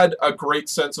always had a great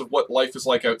sense of what life is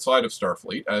like outside of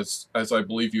Starfleet, as I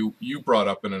believe you brought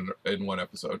up in one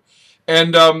episode,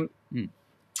 and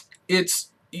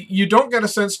you don't get a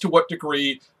sense to what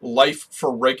degree life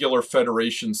for regular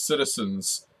Federation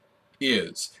citizens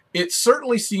is. It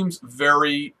certainly seems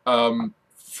very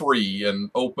free and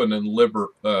open and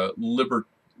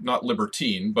not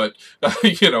libertine, but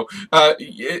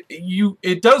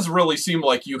it does really seem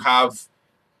like you have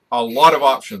a lot of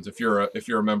options if you're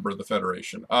a member of the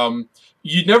Federation.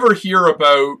 You never hear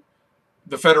about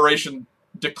the Federation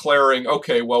declaring,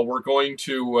 okay, well, we're going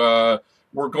to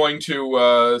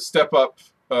step up.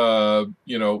 We're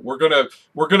gonna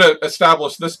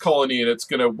establish this colony, and it's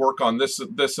gonna work on this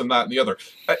and that and the other.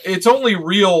 Its only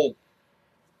real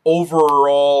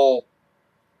overall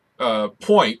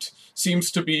point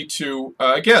seems to be to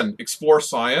again explore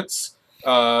science,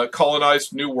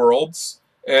 colonize new worlds,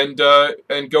 and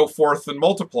go forth and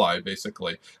multiply,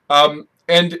 basically.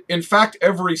 And in fact,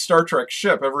 every Star Trek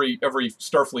ship, every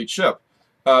Starfleet ship,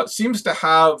 seems to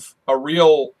have a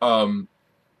real.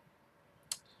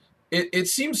 It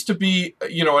seems to be,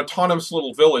 autonomous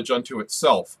little village unto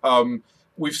itself.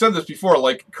 We've said this before,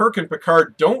 like Kirk and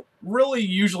Picard don't really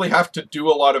usually have to do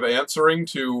a lot of answering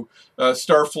to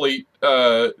Starfleet,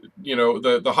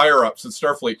 the higher-ups in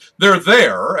Starfleet. They're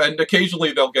there, and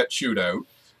occasionally they'll get chewed out.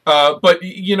 But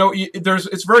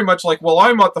it's very much like, well,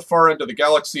 I'm at the far end of the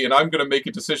galaxy, and I'm going to make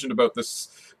a decision about this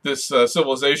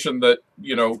civilization that,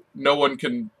 no one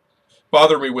can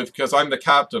bother me with because I'm the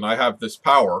captain. I have this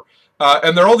power.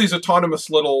 And there are all these autonomous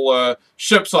little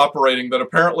ships operating that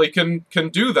apparently can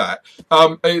do that.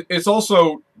 It's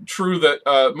also true that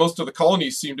most of the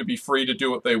colonies seem to be free to do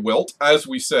what they wilt. As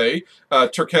we say,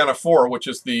 Turkana 4, which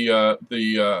is the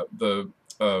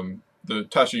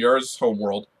Tasha Yar's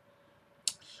homeworld,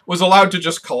 was allowed to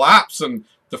just collapse, and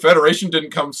the Federation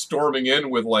didn't come storming in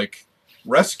with like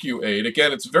rescue aid.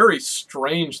 Again, it's very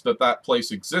strange that place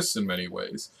exists in many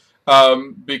ways.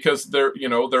 Because there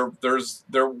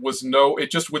was no,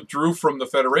 it just withdrew from the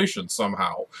Federation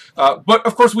somehow. But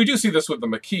of course, we do see this with the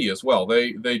Maquis as well.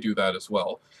 They do that as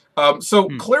well.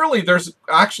 Clearly, there's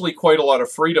actually quite a lot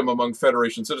of freedom among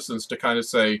Federation citizens to kind of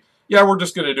say, yeah, we're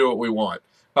just going to do what we want.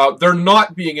 They're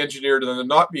not being engineered, and they're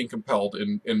not being compelled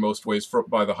in most ways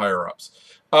by the higher ups.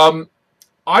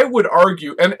 I would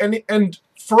argue, and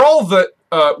for all that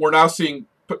we're now seeing,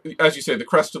 as you say, the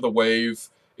crest of the wave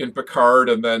in Picard,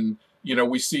 and then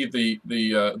we see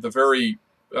the very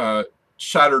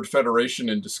shattered Federation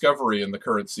in Discovery in the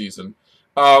current season.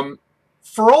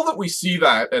 For all that we see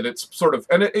that, and it's sort of,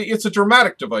 and it's a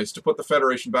dramatic device to put the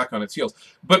Federation back on its heels.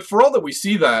 But for all that we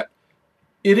see that,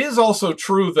 it is also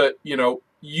true that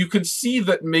you can see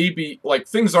that maybe like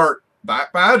things aren't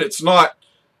that bad. It's not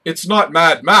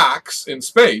Mad Max in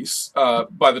space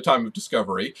by the time of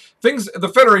Discovery.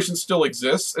 The Federation still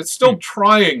exists. It's still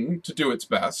trying to do its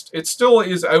best. It still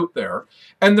is out there,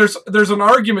 and there's an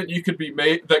argument that could be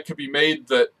made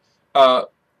that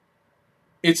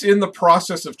it's in the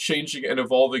process of changing and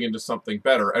evolving into something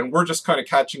better, and we're just kind of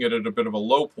catching it at a bit of a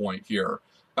low point here,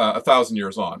 1,000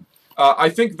 years on. I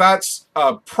think that's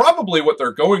probably what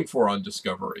they're going for on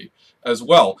Discovery as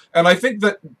well. And I think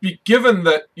that given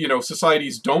that,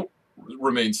 societies don't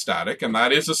remain static, and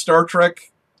that is a Star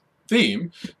Trek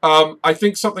theme, I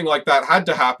think something like that had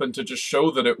to happen to just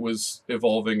show that it was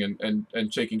evolving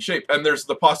and taking shape. And there's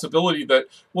the possibility that,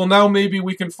 well, now maybe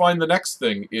we can find the next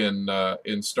thing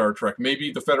in Star Trek.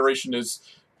 Maybe the Federation is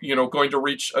going to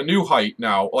reach a new height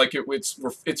now. Like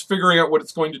it's figuring out what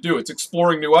it's going to do. It's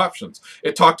exploring new options.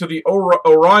 It talked to the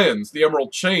Orions, the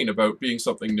Emerald Chain, about being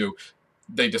something new.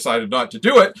 They decided not to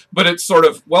do it, but it's sort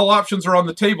of, well, options are on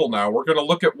the table now. We're going to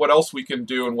look at what else we can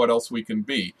do and what else we can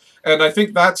be. And I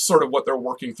think that's sort of what they're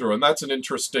working through. And that's an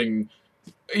interesting,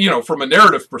 from a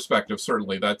narrative perspective,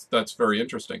 certainly that's very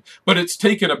interesting. But it's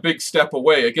taken a big step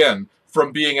away, again,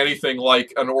 from being anything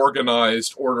like an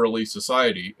organized, orderly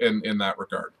society in that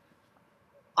regard.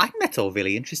 I think that's all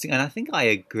really interesting, and I think I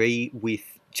agree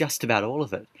with just about all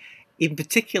of it. In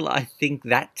particular, I think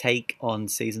that take on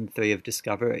Season 3 of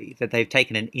Discovery, that they've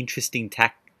taken an interesting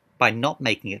tack by not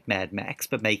making it Mad Max,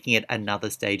 but making it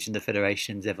another stage in the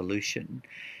Federation's evolution,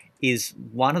 is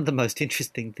one of the most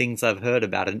interesting things I've heard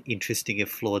about an interesting if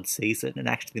flawed season, and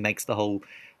actually makes the whole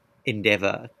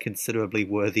endeavor considerably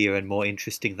worthier and more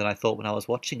interesting than I thought when I was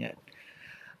watching it.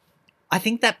 I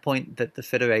think that point that the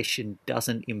Federation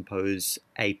doesn't impose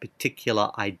a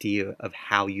particular idea of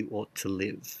how you ought to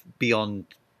live beyond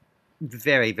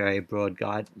very, very broad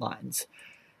guidelines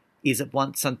is at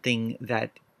once something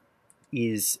that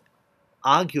is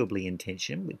arguably in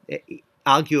tension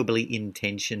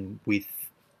with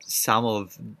some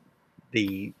of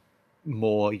the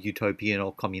more utopian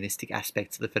or communistic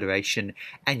aspects of the Federation,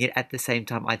 and yet at the same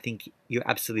time, I think you're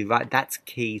absolutely right. That's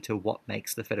key to what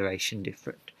makes the Federation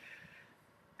different.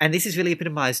 And this is really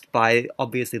epitomised by,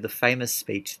 obviously, the famous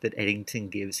speech that Eddington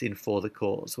gives in For the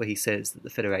Cause, where he says that the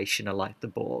Federation are like the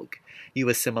Borg. You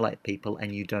assimilate people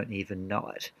and you don't even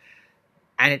know it.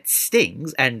 And it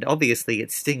stings, and obviously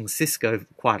it stings Sisko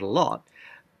quite a lot.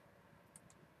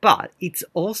 But it's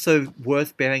also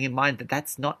worth bearing in mind that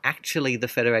that's not actually the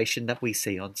Federation that we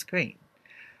see on screen.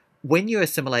 When you're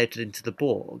assimilated into the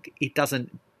Borg, it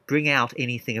doesn't bring out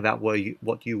anything about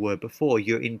what you were before.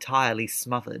 You're entirely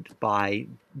smothered by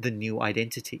the new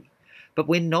identity. But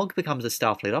when Nog becomes a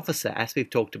Starfleet officer, as we've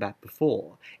talked about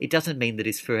before, it doesn't mean that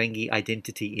his Ferengi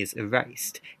identity is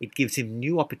erased. It gives him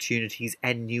new opportunities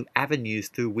and new avenues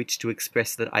through which to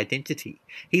express that identity.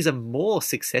 He's a more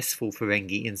successful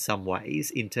Ferengi in some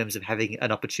ways, in terms of having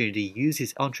an opportunity to use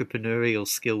his entrepreneurial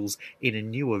skills in a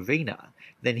new arena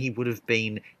than he would have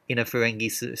been in a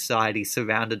Ferengi society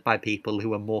surrounded by people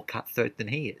who are more cutthroat than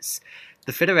he is.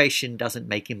 The Federation doesn't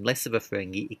make him less of a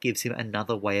Ferengi, it gives him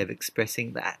another way of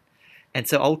expressing that. And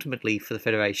so ultimately, for the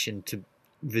Federation to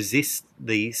resist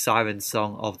the siren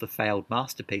song of the failed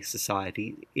Masterpiece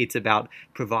Society, it's about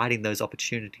providing those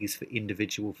opportunities for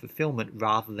individual fulfillment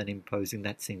rather than imposing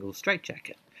that single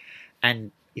straitjacket.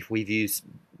 And if we view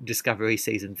Discovery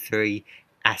Season 3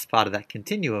 as part of that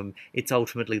continuum, it's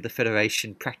ultimately the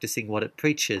Federation practicing what it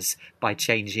preaches by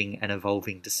changing and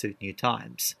evolving to suit new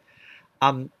times.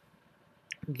 The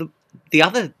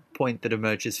other point that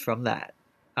emerges from that,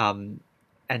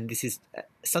 and this is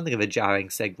something of a jarring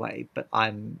segue, but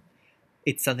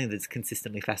it's something that's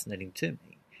consistently fascinating to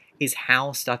me, is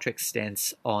how Star Trek's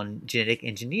stance on genetic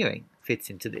engineering fits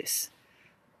into this.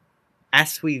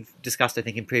 As we've discussed, I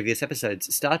think, in previous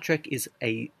episodes, Star Trek is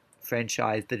a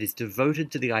franchise that is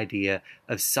devoted to the idea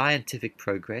of scientific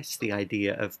progress, the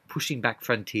idea of pushing back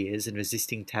frontiers and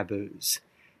resisting taboos.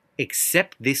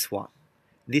 Except this one,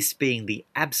 this being the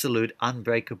absolute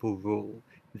unbreakable rule: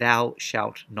 thou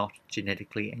shalt not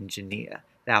genetically engineer.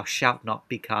 Thou shalt not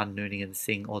be Khan Noonien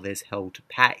Singh, or there's hell to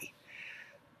pay.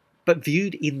 But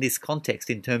viewed in this context,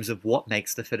 in terms of what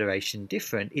makes the Federation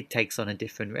different, it takes on a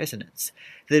different resonance.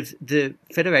 The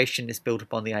Federation is built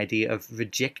upon the idea of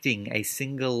rejecting a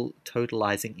single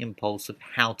totalizing impulse of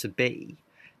how to be,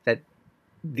 that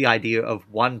the idea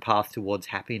of one path towards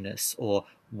happiness or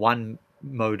one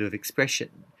mode of expression.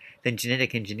 Then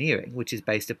genetic engineering, which is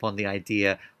based upon the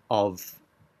idea of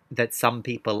that some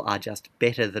people are just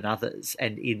better than others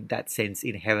and in that sense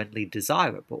inherently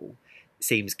desirable,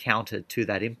 seems counter to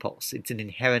that impulse. It's an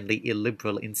inherently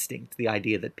illiberal instinct, the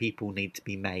idea that people need to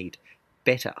be made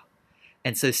better.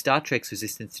 And so Star Trek's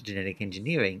resistance to genetic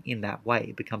engineering in that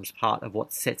way becomes part of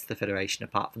what sets the Federation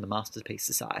apart from the Masterpiece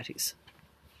Societies.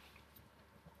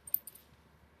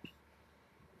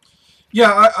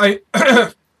 Yeah,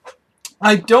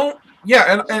 I don't.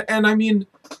 Yeah, and I mean,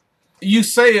 you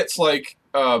say it's like,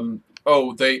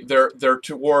 they're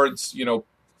towards,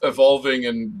 evolving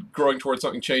and growing towards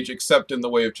something change, except in the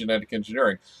way of genetic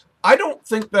engineering. I don't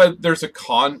think that there's a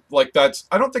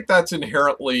I don't think that's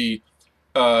inherently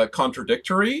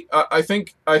contradictory. I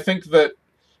think that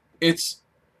it's,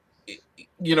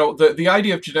 the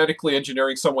idea of genetically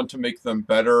engineering someone to make them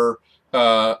better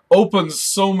opens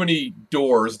so many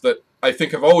doors that I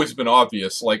think have always been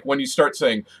obvious. Like when you start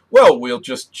saying, well, we'll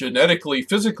just genetically,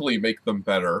 physically make them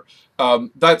better. I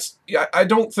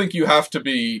don't think you have to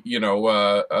be,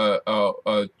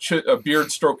 a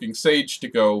beard-stroking sage to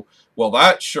go, well,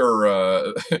 that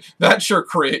sure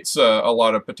creates a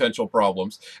lot of potential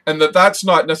problems. And that's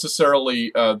not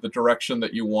necessarily the direction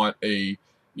that you want an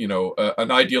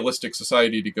idealistic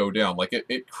society to go down. Like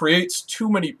it creates too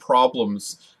many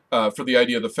problems for the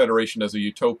idea of the Federation as a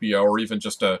utopia, or even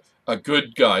just a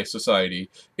good guy society,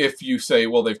 if you say,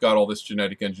 well, they've got all this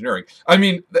genetic engineering. I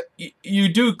mean, you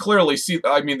do clearly see,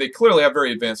 they clearly have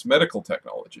very advanced medical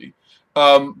technology.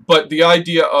 But the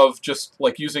idea of just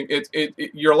like using it,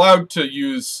 you're allowed to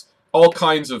use all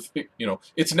kinds of,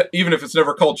 it's even if it's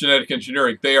never called genetic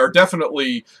engineering, they are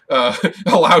definitely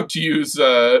allowed to use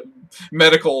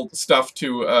medical stuff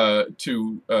to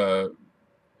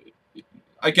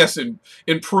I guess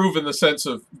improve in the sense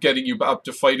of getting you up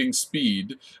to fighting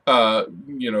speed,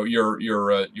 your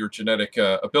genetic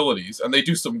abilities, and they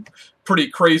do some pretty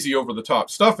crazy over the top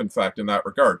stuff, in fact, in that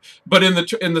regard. But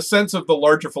in the sense of the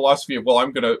larger philosophy of, well,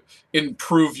 I'm going to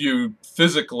improve you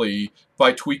physically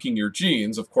by tweaking your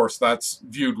genes, of course, that's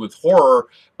viewed with horror,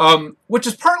 which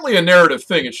is partly a narrative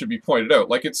thing, it should be pointed out.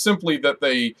 Like, it's simply that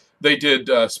they did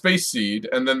Space Seed,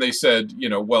 and then they said,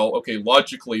 well, okay,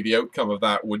 logically, the outcome of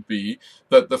that would be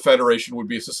that the Federation would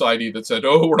be a society that said,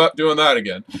 oh, we're not doing that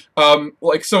again.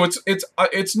 So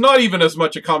it's not even as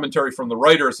much a commentary from the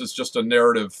writers as just a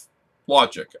narrative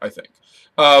logic, I think.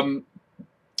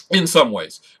 In some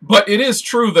ways. But it is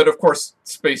true that, of course,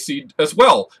 Space Seed as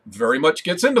well very much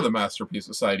gets into the Masterpiece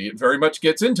Society. It very much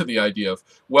gets into the idea of,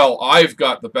 well, I've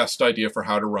got the best idea for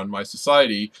how to run my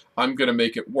society. I'm going to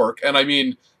make it work. And I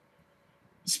mean,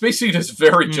 Space Seed is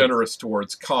very generous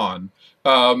towards Khan.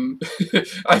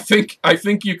 I think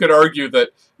you could argue that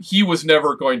he was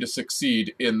never going to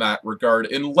succeed in that regard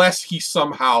unless he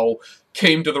somehow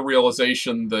came to the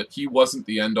realization that he wasn't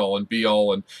the end-all and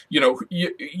be-all. And,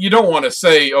 you don't want to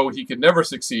say, oh, he could never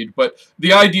succeed, but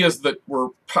the ideas that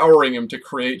were powering him to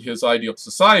create his ideal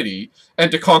society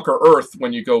and to conquer Earth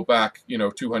when you go back,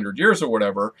 200 years or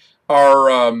whatever,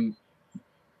 are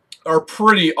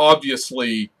pretty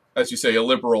obviously, as you say,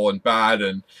 illiberal and bad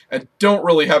and don't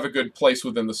really have a good place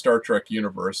within the Star Trek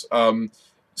universe.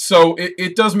 So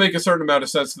it does make a certain amount of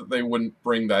sense that they wouldn't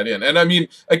bring that in. And I mean,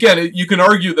 again, you can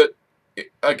argue that,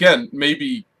 again,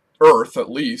 maybe Earth, at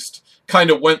least,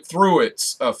 kind of went through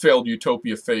its failed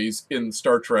utopia phase in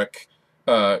Star Trek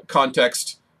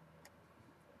context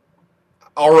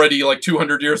already like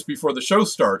 200 years before the show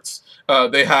starts.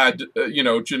 They had,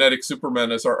 genetic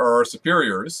supermen as our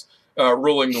superiors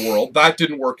ruling the world. That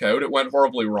didn't work out. It went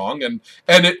horribly wrong. And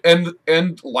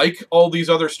like all these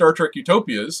other Star Trek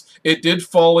utopias, it did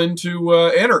fall into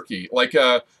anarchy. Like,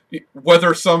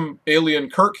 whether some alien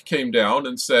Kirk came down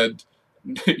and said,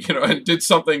 and did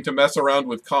something to mess around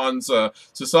with Khan's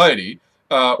society,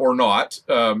 or not.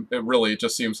 It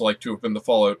just seems like to have been the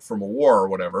fallout from a war or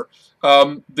whatever.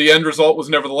 The end result was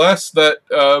nevertheless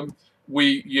that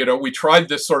we tried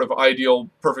this sort of ideal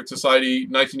perfect society,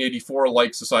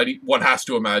 1984-like society. One has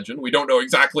to imagine. We don't know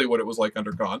exactly what it was like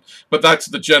under Khan, but that's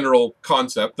the general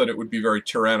concept, that it would be very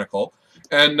tyrannical.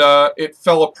 And it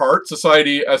fell apart.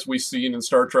 Society, as we've seen in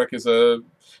Star Trek, is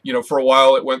for a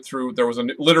while it went through, there was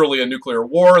literally a nuclear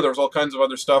war, there was all kinds of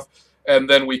other stuff, and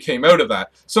then we came out of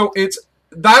that. So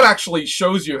that actually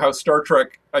shows you how Star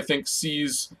Trek, I think,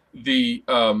 sees the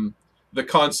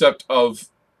concept of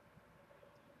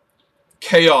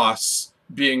chaos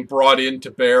being brought in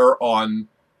to bear on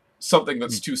something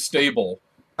that's too stable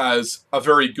as a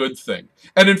very good thing.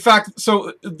 And in fact,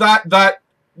 so that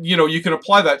you can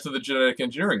apply that to the genetic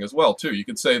engineering as well, too. You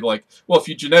could say, like, well, if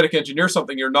you genetic engineer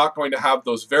something, you're not going to have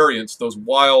those variants, those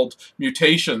wild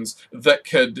mutations that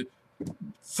could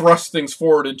thrust things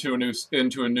forward into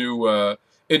a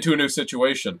new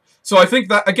situation. So I think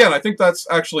that's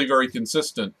actually very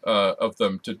consistent of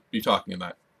them to be talking in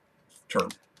that term.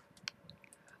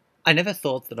 I never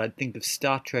thought that I'd think of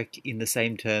Star Trek in the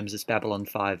same terms as Babylon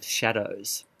 5's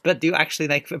Shadows, but you actually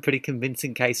make a pretty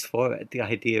convincing case for it, the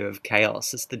idea of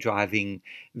chaos as the driving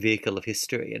vehicle of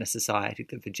history in a society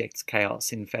that rejects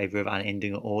chaos in favour of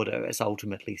unending order as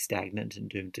ultimately stagnant and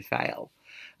doomed to fail.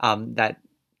 That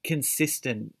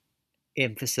consistent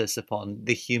emphasis upon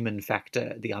the human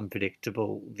factor, the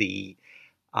unpredictable, the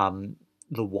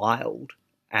wild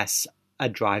as a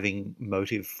driving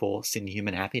motive force in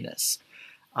human happiness.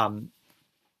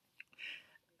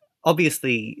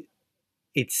 Obviously,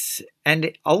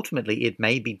 ultimately it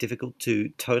may be difficult to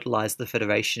totalize the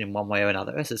Federation in one way or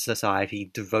another as a society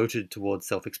devoted towards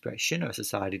self-expression or a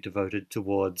society devoted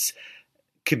towards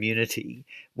community,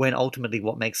 when ultimately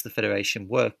what makes the Federation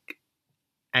work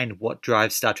and what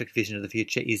drives Star Trek vision of the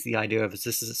future is the idea of a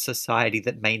society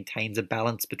that maintains a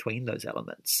balance between those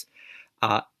elements,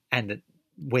 and that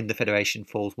when the Federation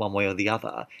falls one way or the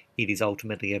other, it is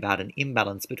ultimately about an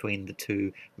imbalance between the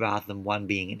two rather than one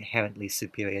being inherently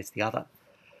superior to the other.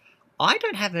 I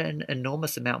don't have an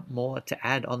enormous amount more to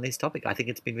add on this topic. I think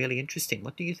it's been really interesting.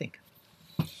 What do you think?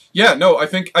 Yeah, no, I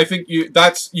think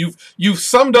you've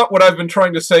summed up what I've been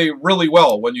trying to say really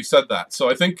well when you said that. So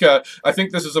I think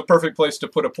this is a perfect place to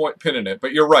put a pin in it.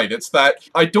 But you're right. It's that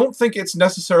I don't think it's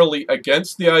necessarily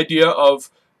against the idea of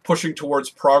pushing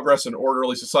towards progress and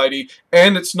orderly society,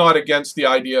 and it's not against the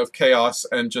idea of chaos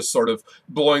and just sort of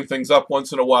blowing things up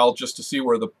once in a while just to see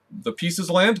where the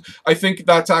pieces land. I think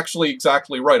that's actually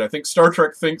exactly right. I think Star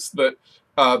Trek thinks that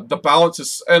the balance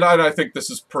is, and I think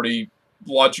this is pretty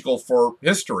logical for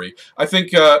history. I think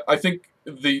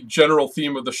the general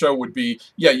theme of the show would be,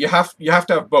 yeah, you have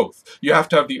to have both. You have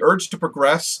to have the urge to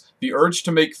progress, the urge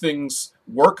to make things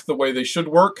work the way they should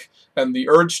work, and the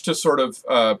urge to sort of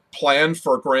plan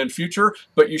for a grand future,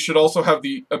 but you should also have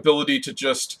the ability to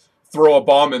just throw a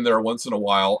bomb in there once in a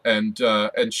while and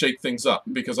shake things up,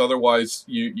 because otherwise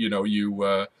you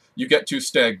get too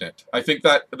stagnant. I think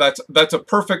that's a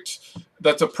perfect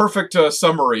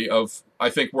summary of, I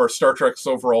think, where Star Trek's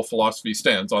overall philosophy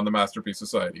stands on the Masterpiece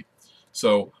Society.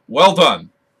 So, well done.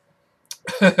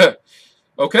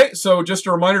 Okay, so just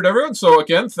a reminder to everyone. So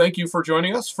again, thank you for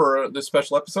joining us for this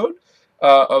special episode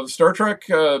of Star Trek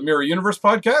Mirror Universe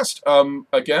podcast.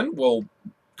 Again, we'll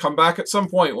come back at some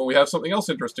point when we have something else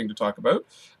interesting to talk about.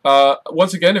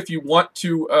 Once again, if you want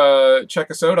to check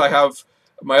us out, I have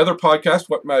my other podcast,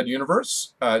 What Mad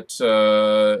Universe, at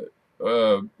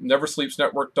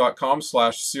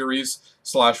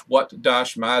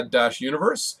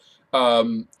neversleepsnetwork.com/series/what-mad-universe.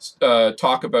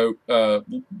 Talk about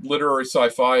literary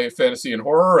sci-fi, fantasy, and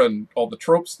horror, and all the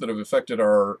tropes that have affected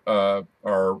our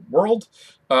world,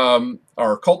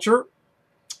 our culture.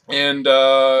 And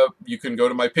you can go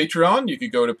to my Patreon. You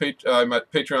could go to I'm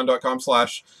at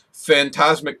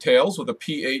patreon.com/Phantasmic Tales with a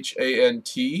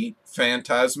PHANT,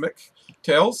 Phantasmic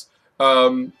Tales.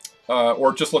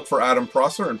 Or just look for Adam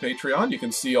Prosser on Patreon. You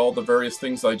can see all the various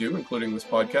things I do, including this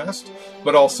podcast,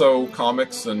 but also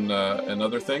comics and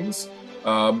other things.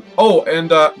 I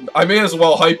may as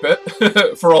well hype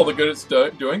it for all the good it's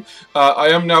doing. I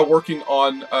am now working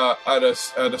on at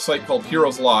a site called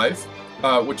Heroes Live,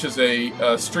 which is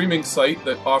a streaming site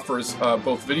that offers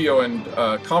both video and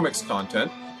comics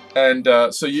content. And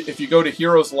if you go to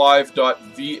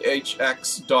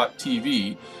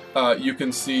heroeslive.vhx.tv, you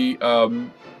can see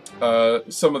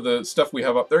some of the stuff we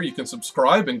have up there. You can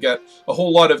subscribe and get a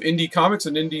whole lot of indie comics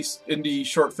and indie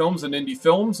short films and indie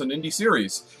films and indie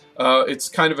series. It's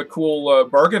kind of a cool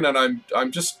bargain, and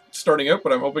I'm just starting out,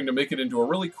 but I'm hoping to make it into a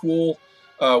really cool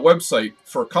website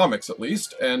for comics, at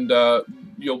least. And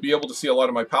you'll be able to see a lot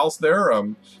of my pals there.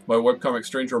 My webcomic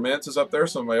Strange Romance is up there.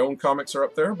 Some of my own comics are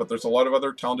up there, but there's a lot of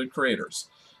other talented creators.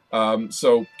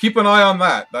 So keep an eye on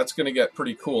that. That's going to get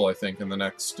pretty cool, I think, in the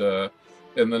next over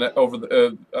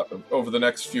the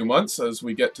next few months as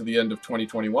we get to the end of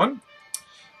 2021.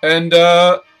 And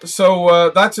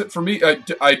so that's it for me.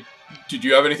 Did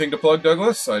you have anything to plug,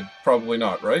 Douglas? Probably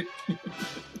not, right?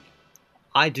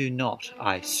 I do not.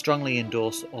 I strongly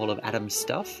endorse all of Adam's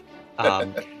stuff.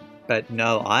 But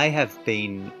no, I have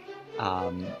been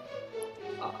I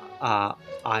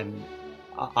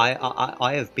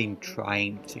have been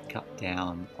trying to cut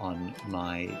down on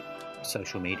my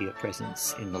social media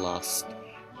presence in the last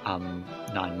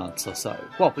 9 months or so.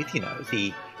 Well, with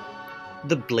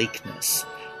the bleakness,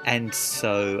 and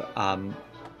so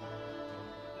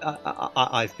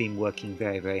I've been working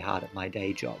very, very hard at my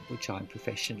day job, which I'm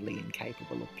professionally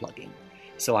incapable of plugging.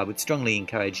 So I would strongly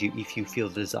encourage you, if you feel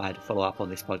the desire to follow up on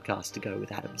this podcast, to go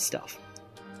with Adam's stuff.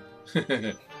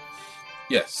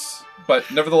 Yes,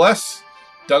 but nevertheless,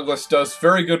 Douglas does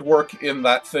very good work in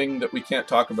that thing that we can't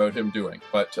talk about him doing.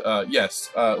 But yes,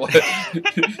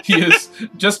 he is.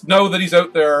 Just know that he's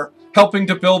out there helping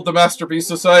to build the Masterpiece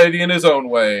Society in his own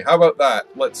way. How about that?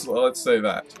 Let's say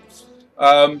that.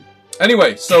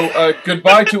 Anyway, so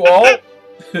goodbye to all.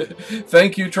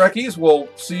 Thank you, Trekkies. We'll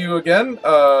see you again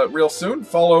real soon.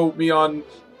 Follow me on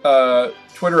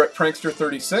Twitter at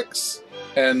Prankster36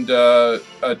 and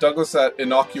Douglas at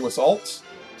Innocuous Alt.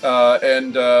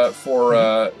 And for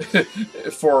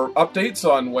updates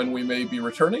on when we may be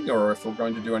returning or if we're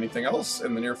going to do anything else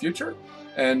in the near future.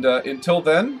 And until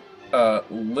then,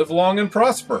 live long and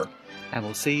prosper. And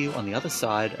we'll see you on the other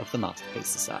side of the Masterpiece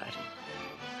Society.